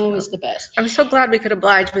snow is the best. I'm so glad we could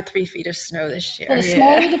oblige with 3 feet of snow this year. Well, the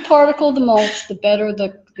smaller the particle of the mulch, the better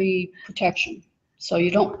the protection. So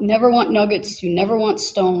you never want nuggets, you never want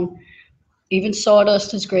stone. Even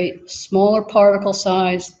sawdust is great. Smaller particle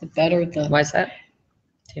size, the better the. Why is that?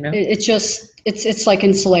 Do you know? It's just, it's like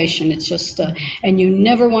insulation. It's just, and you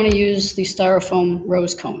never want to use the styrofoam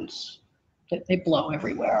rose cones. They blow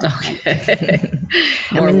everywhere. Okay.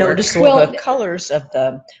 And notice all Well, the colors of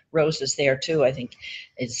the roses there too, I think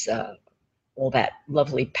is all that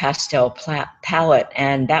lovely pastel palette.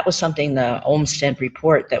 And that was something the Olmsted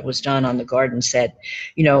report that was done on the garden said,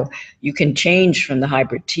 you know, you can change from the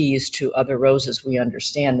hybrid teas to other roses. We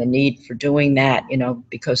understand the need for doing that, you know,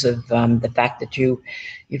 because of the fact that you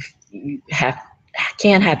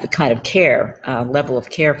can't have the kind of level of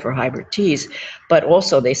care for hybrid teas. But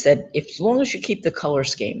also they said, as long as you keep the color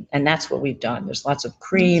scheme, and that's what we've done. There's lots of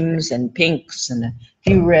creams and pinks and a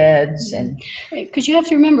few reds. And because you have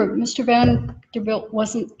to remember, Mr. Vanderbilt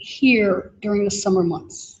wasn't here during the summer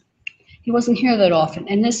months. He wasn't here that often.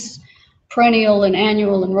 And this perennial and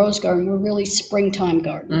annual and rose garden were really springtime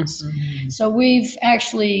gardens. Mm-hmm. So we've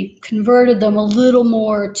actually converted them a little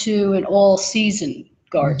more to an all-season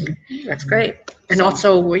garden. That's great. And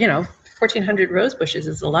also, you know, 1,400 rose bushes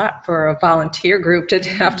is a lot for a volunteer group to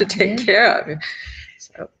have to take care of.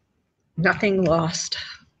 So nothing lost.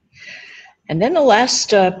 And then the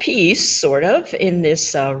last piece, sort of, in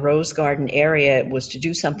this rose garden area was to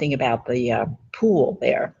do something about the pool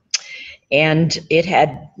there. And it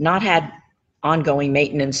had not had ongoing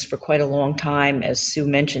maintenance for quite a long time. As Sue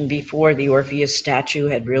mentioned before, the Orpheus statue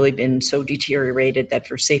had really been so deteriorated that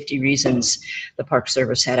for safety reasons, the Park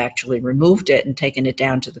Service had actually removed it and taken it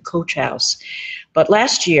down to the coach house. But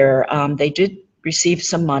last year, they did receive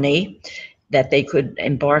some money that they could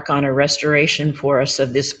embark on a restoration for us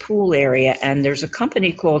of this pool area. And there's a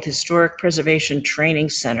company called Historic Preservation Training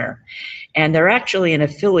Center. And they're actually an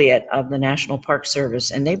affiliate of the National Park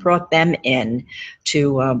Service, and they brought them in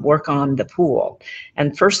to work on the pool.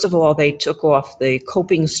 And first of all, they took off the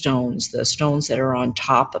coping stones, the stones that are on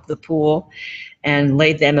top of the pool, and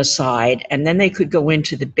laid them aside. And then they could go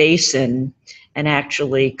into the basin and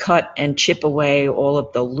actually cut and chip away all of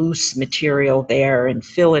the loose material there and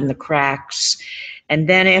fill in the cracks. And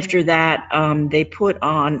then after that, they put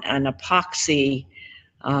on an epoxy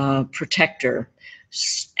protector.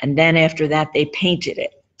 And then after that, they painted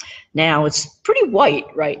it. Now it's pretty white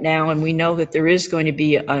right now, and we know that there is going to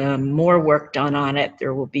be more work done on it.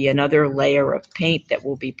 There will be another layer of paint that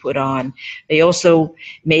will be put on. They also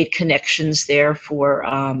made connections there for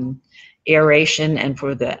aeration and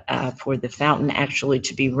for the fountain actually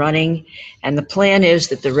to be running. And the plan is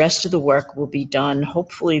that the rest of the work will be done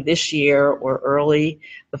hopefully this year or early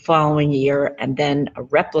the following year, and then a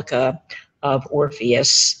replica of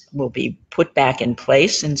Orpheus will be put back in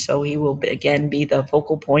place, and so he will again be the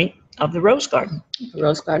focal point of the rose garden. The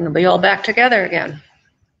rose garden will be all back together again.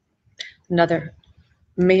 Another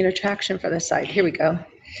main attraction for the site. Here we go.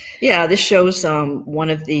 Yeah, this shows one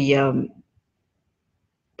of the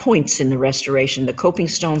points in the restoration. The coping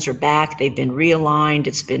stones are back. They've been realigned.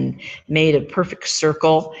 It's been made a perfect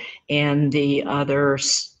circle, and the other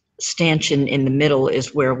stanchion in the middle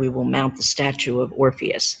is where we will mount the statue of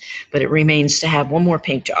Orpheus, but it remains to have one more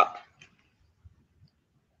paint job.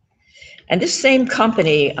 And this same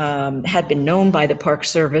company had been known by the Park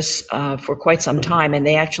Service for quite some time, and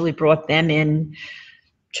they actually brought them in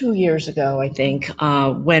 2 years ago, I think,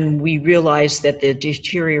 when we realized that the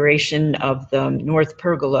deterioration of the north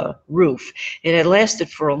pergola roof, it had lasted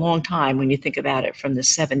for a long time when you think about it, from the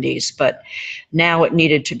 70s, but now it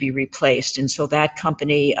needed to be replaced. And so that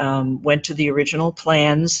company went to the original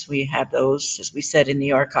plans. We have those, as we said, in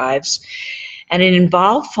the archives. And it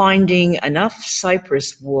involved finding enough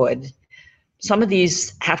cypress wood. Some of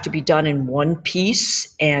these have to be done in one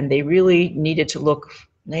piece, and they really needed to look.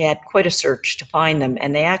 They had quite a search to find them,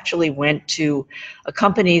 and they actually went to a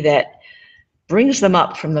company that brings them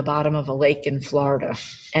up from the bottom of a lake in Florida,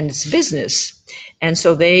 and it's business. And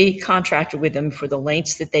so they contracted with them for the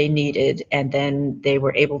lengths that they needed, and then they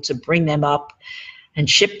were able to bring them up and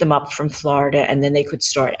ship them up from Florida, and then they could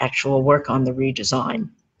start actual work on the redesign.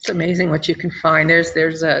 It's amazing what you can find.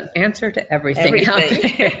 There's an answer to everything out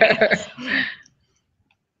there.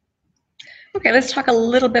 Okay, let's talk a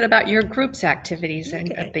little bit about your group's activities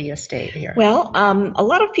at the estate here. Well, a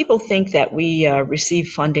lot of people think that we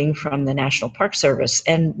receive funding from the National Park Service,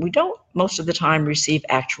 and we don't most of the time receive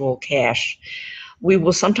actual cash. We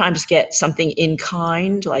will sometimes get something in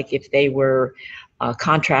kind, like if they were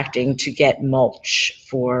contracting to get mulch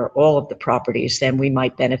for all of the properties, then we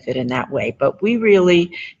might benefit in that way. But we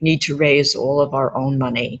really need to raise all of our own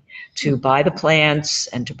money to buy the plants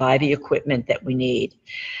and to buy the equipment that we need.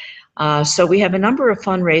 So we have a number of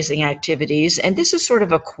fundraising activities, and this is sort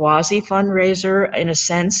of a quasi-fundraiser in a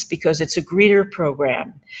sense because it's a greeter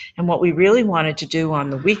program. And what we really wanted to do on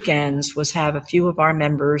the weekends was have a few of our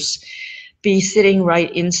members be sitting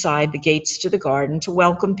right inside the gates to the garden to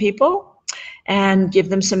welcome people and give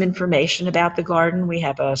them some information about the garden. We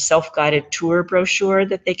have a self-guided tour brochure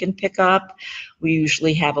that they can pick up. We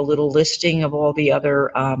usually have a little listing of all the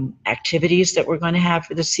other activities that we're going to have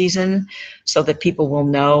for the season so that people will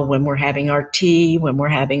know when we're having our tea, when we're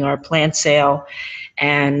having our plant sale.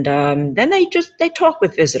 And then they talk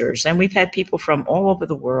with visitors, and we've had people from all over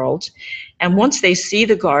the world. And once they see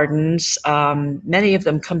the gardens, many of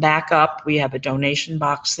them come back up. We have a donation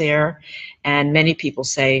box there, and many people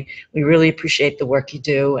say, we really appreciate the work you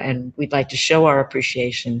do, and we'd like to show our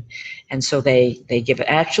appreciation. And so they give it.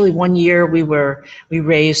 Actually, one year we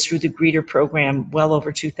raised through the greeter program well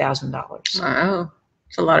over $2,000. Wow,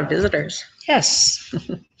 it's a lot of visitors. Yes.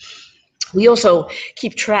 We also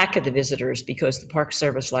keep track of the visitors because the Park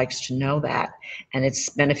Service likes to know that, and it's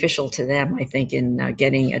beneficial to them, I think, in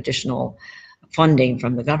getting additional funding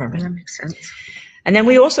from the government. That makes sense. And then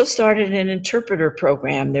we also started an interpreter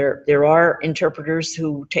program. There are interpreters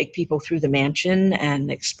who take people through the mansion and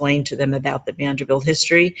explain to them about the Vanderbilt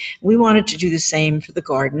history. We wanted to do the same for the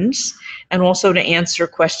gardens, and also to answer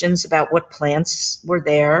questions about what plants were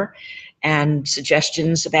there and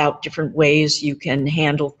suggestions about different ways you can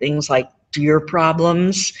handle things like deer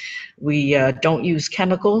problems. We don't use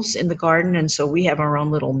chemicals in the garden, and so we have our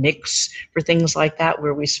own little mix for things like that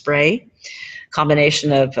where we spray.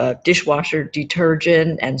 Combination of dishwasher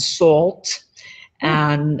detergent and salt.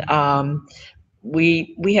 And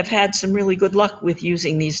we have had some really good luck with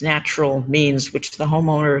using these natural means, which the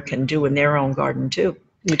homeowner can do in their own garden too.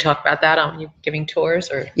 You talk about that on you giving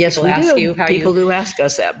tours, or yes, people ask you how people do ask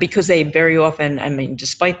us that because they very often, I mean,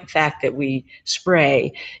 despite the fact that we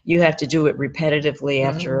spray, you have to do it repetitively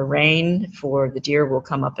after a rain for the deer will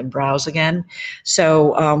come up and browse again.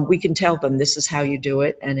 So we can tell them this is how you do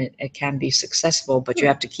it, and it can be successful, but you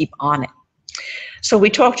have to keep on it. So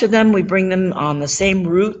we talk to them, we bring them on the same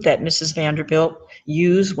route that Mrs. Vanderbilt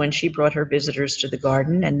used when she brought her visitors to the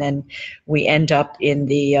garden, and then we end up in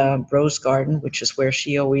the rose garden, which is where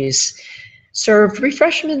she always served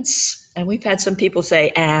refreshments. And we've had some people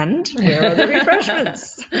say, and where are the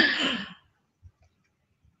refreshments?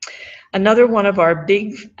 Another one of our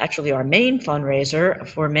actually our main fundraiser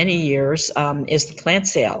for many years is the plant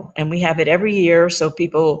sale. And we have it every year so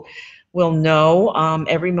people will know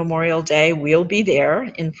every Memorial Day we'll be there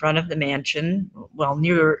in front of the mansion, well,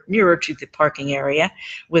 nearer to the parking area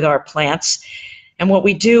with our plants. And what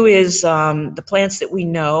we do is the plants that we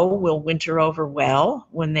know will winter over well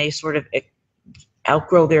when they sort of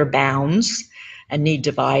outgrow their bounds and need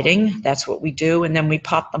dividing. That's what we do. And then we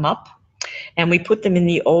pop them up and we put them in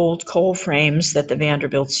the old coal frames that the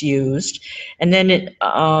Vanderbilts used. And then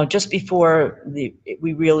just before we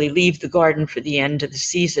really leave the garden for the end of the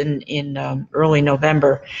season in early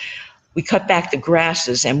November, we cut back the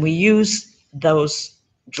grasses, and we use those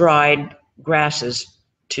dried grasses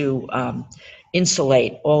to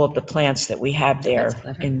insulate all of the plants that we have there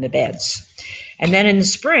in the beds. And then in the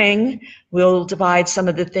spring, we'll divide some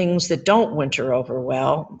of the things that don't winter over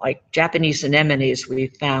well, like Japanese anemones we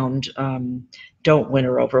found don't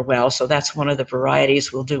winter over well. So that's one of the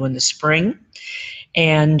varieties we'll do in the spring.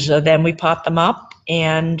 And then we pot them up,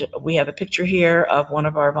 and we have a picture here of one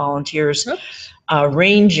of our volunteers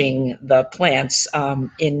arranging the plants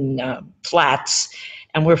in flats.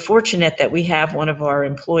 And we're fortunate that we have one of our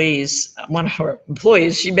employees,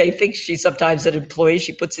 she may think she's sometimes an employee,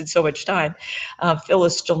 she puts in so much time.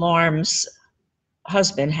 Phyllis DeLarme's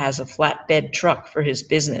husband has a flatbed truck for his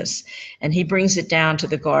business, and he brings it down to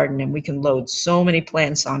the garden, and we can load so many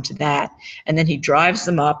plants onto that. And then he drives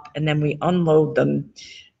them up, and then we unload them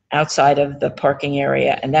outside of the parking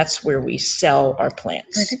area, and that's where we sell our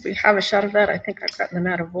plants. I think we have a shot of that. I think I've gotten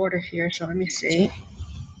them out of order here, so let me see.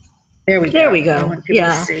 There we go.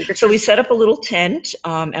 Yeah. So we set up a little tent,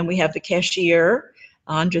 and we have the cashier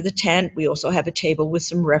under the tent. We also have a table with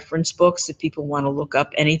some reference books if people want to look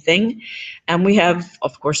up anything. And we have,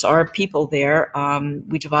 of course, our people there.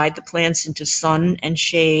 We divide the plants into sun and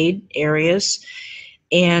shade areas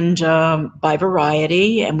and by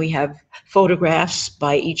variety. And we have photographs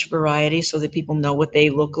by each variety so that people know what they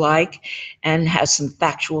look like, and has some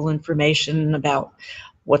factual information about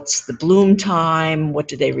what's the bloom time, what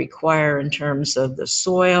do they require in terms of the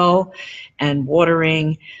soil and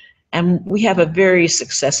watering. And we have a very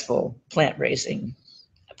successful plant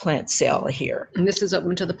sale here. And this is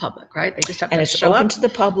open to the public, right? They just have And to it's show open up. to the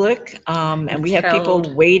public, and we It's have people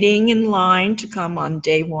held- waiting in line to come on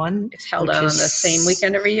day one. It's held which on the is same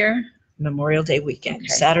weekend every year. Memorial Day weekend, Okay.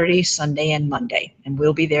 Saturday, Sunday, and Monday. And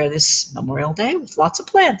we'll be there this Memorial Day with lots of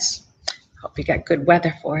plants. Hope you got good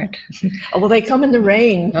weather for it. Oh, well, they come in the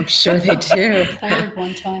rain. I'm sure they do. I heard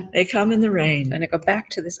one time. They come in the rain. And I go back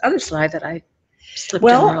to this other slide that I slipped in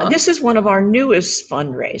Well, wrong. this is one of our newest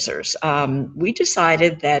fundraisers. We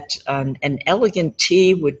decided that an elegant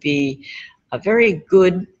tea would be a very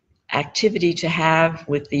good activity to have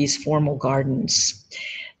with these formal gardens.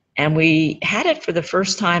 And we had it for the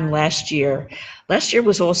first time last year. Last year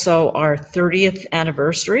was also our 30th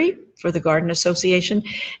anniversary for the Garden Association,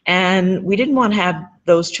 and we didn't want to have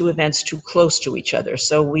those two events too close to each other.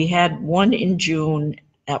 So we had one in June,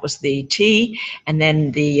 that was the tea, and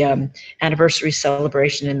then the anniversary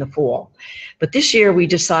celebration in the fall. But this year we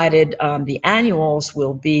decided the annuals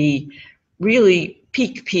will be really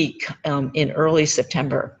peak in early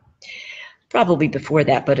September. Probably before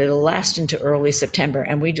that, but it'll last into early September.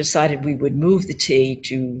 And we decided we would move the tea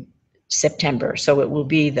to September. So it will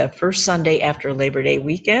be the first Sunday after Labor Day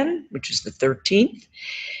weekend, which is the 13th.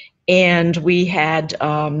 And we had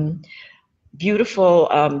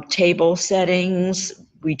beautiful table settings.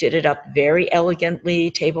 We did it up very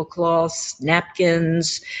elegantly, tablecloths,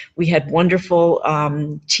 napkins. We had wonderful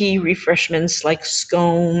tea refreshments like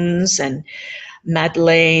scones and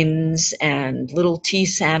madeleines and little tea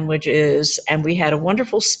sandwiches, and we had a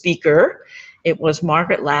wonderful speaker. It was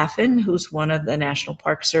Margaret Laffin, who's one of the National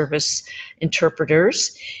Park Service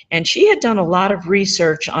interpreters, and she had done a lot of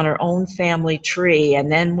research on her own family tree,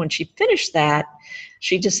 and then when she finished that,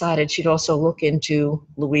 she decided she'd also look into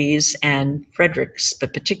Louise and Frederick's,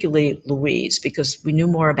 but particularly Louise, because we knew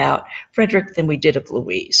more about Frederick than we did of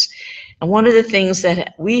Louise. And one of the things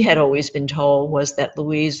that we had always been told was that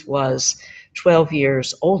Louise was 12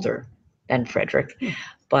 years older than Frederick.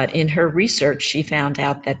 But in her research, she found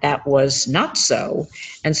out that that was not so.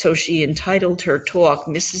 And so she entitled her talk,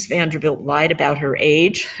 Mrs. Vanderbilt Lied About Her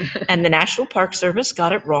Age, and the National Park Service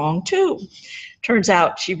got it wrong too. Turns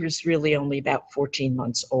out she was really only about 14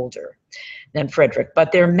 months older than Frederick.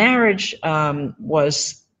 But their marriage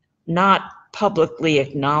was not publicly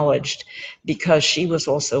acknowledged because she was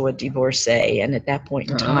also a divorcee. And at that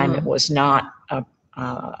point in time, it was not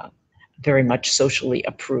very much socially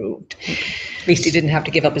approved. At least he didn't have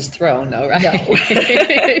to give up his throne, though, right? No.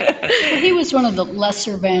 Well, he was one of the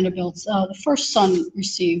lesser Vanderbilts. The first son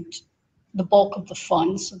received the bulk of the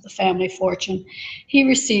funds of the family fortune. He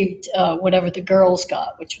received whatever the girls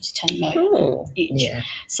got, which was $10 million each. Yeah.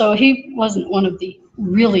 So he wasn't one of the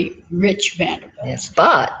really rich Vanderbilts. Yes,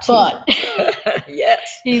 but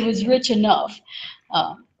yes, he was rich enough.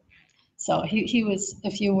 So he was,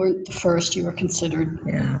 if you weren't the first, you were considered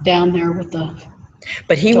down there with the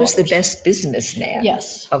but he was the daughters. best businessman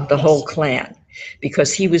of the whole clan,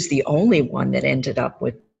 because he was the only one that ended up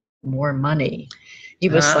with more money. He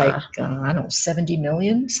was like, I don't know, 70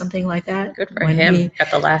 million, something like that. Good for him.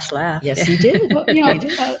 Got the last laugh. Yes, he did. Well, you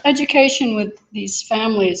know, education with these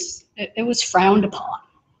families, it was frowned upon.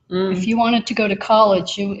 If you wanted to go to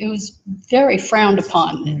college, it was very frowned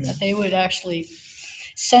upon. That they would actually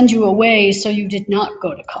send you away so you did not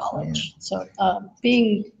go to college. So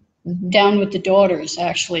being down with the daughters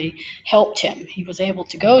actually helped him. He was able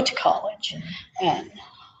to go to college. And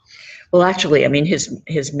well, actually, I mean,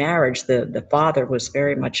 his marriage, the father was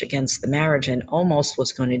very much against the marriage and almost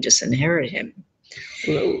was going to disinherit him.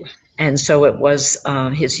 Ooh. And so it was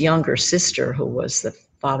his younger sister, who was the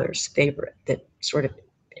father's favorite, that sort of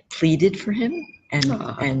pleaded for him.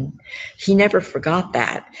 And he never forgot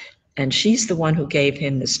that. And she's the one who gave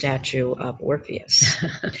him the statue of Orpheus.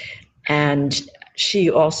 And she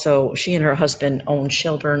and her husband owned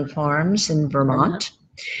Shelburne Farms in Vermont.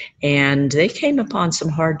 And they came upon some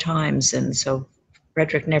hard times. And so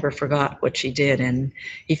Frederick never forgot what she did, and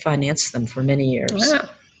he financed them for many years. Wow.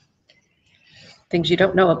 Things you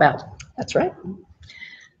don't know about. That's right.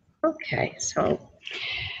 Okay, so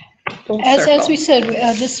as we said,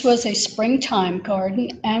 this was a springtime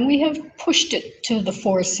garden, and we have pushed it to the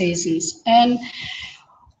 4 seasons. And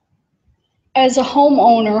as a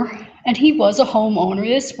homeowner, and he was a homeowner,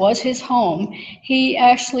 this was his home, he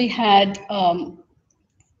actually had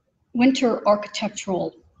winter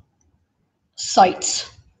architectural sites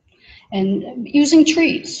and using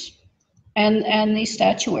trees and the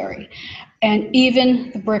statuary, and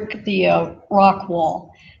even the rock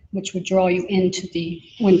wall, which would draw you into the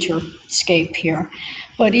winterscape here.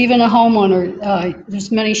 But even a homeowner,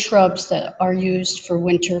 there's many shrubs that are used for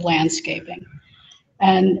winter landscaping.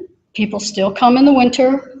 And People still come in the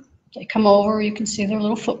winter. They come over. You can see their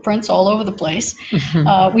little footprints all over the place.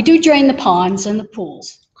 We do drain the ponds and the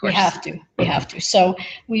pools. We have to. We have to. So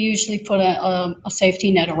we usually put a safety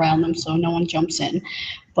net around them so no one jumps in.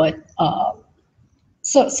 But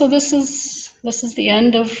so this is the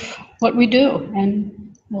end of what we do,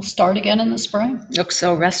 and we'll start again in the spring. Looks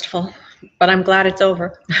so restful, but I'm glad it's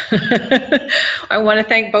over. I want to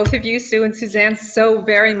thank both of you, Sue and Suzanne, so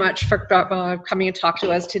very much for coming and talk to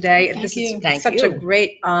us today. This is such a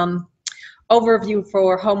great overview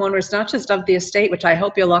for homeowners, not just of the estate, which I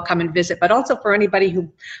hope you'll all come and visit, but also for anybody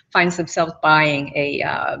who finds themselves buying a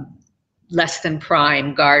less than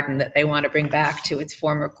prime garden that they want to bring back to its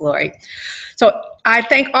former glory. So I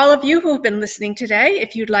thank all of you who have been listening today.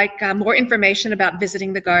 If you'd like more information about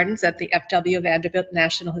visiting the gardens at the FW Vanderbilt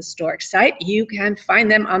National Historic Site, you can find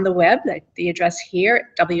them on the web at the address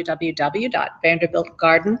here,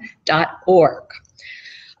 www.vanderbiltgarden.org.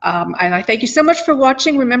 And I thank you so much for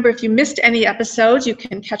watching. Remember, if you missed any episodes, you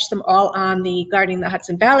can catch them all on the Gardening the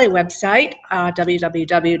Hudson Valley website,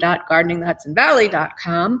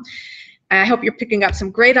 www.gardeningthehudsonvalley.com. I hope you're picking up some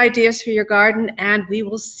great ideas for your garden, and we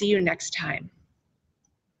will see you next time.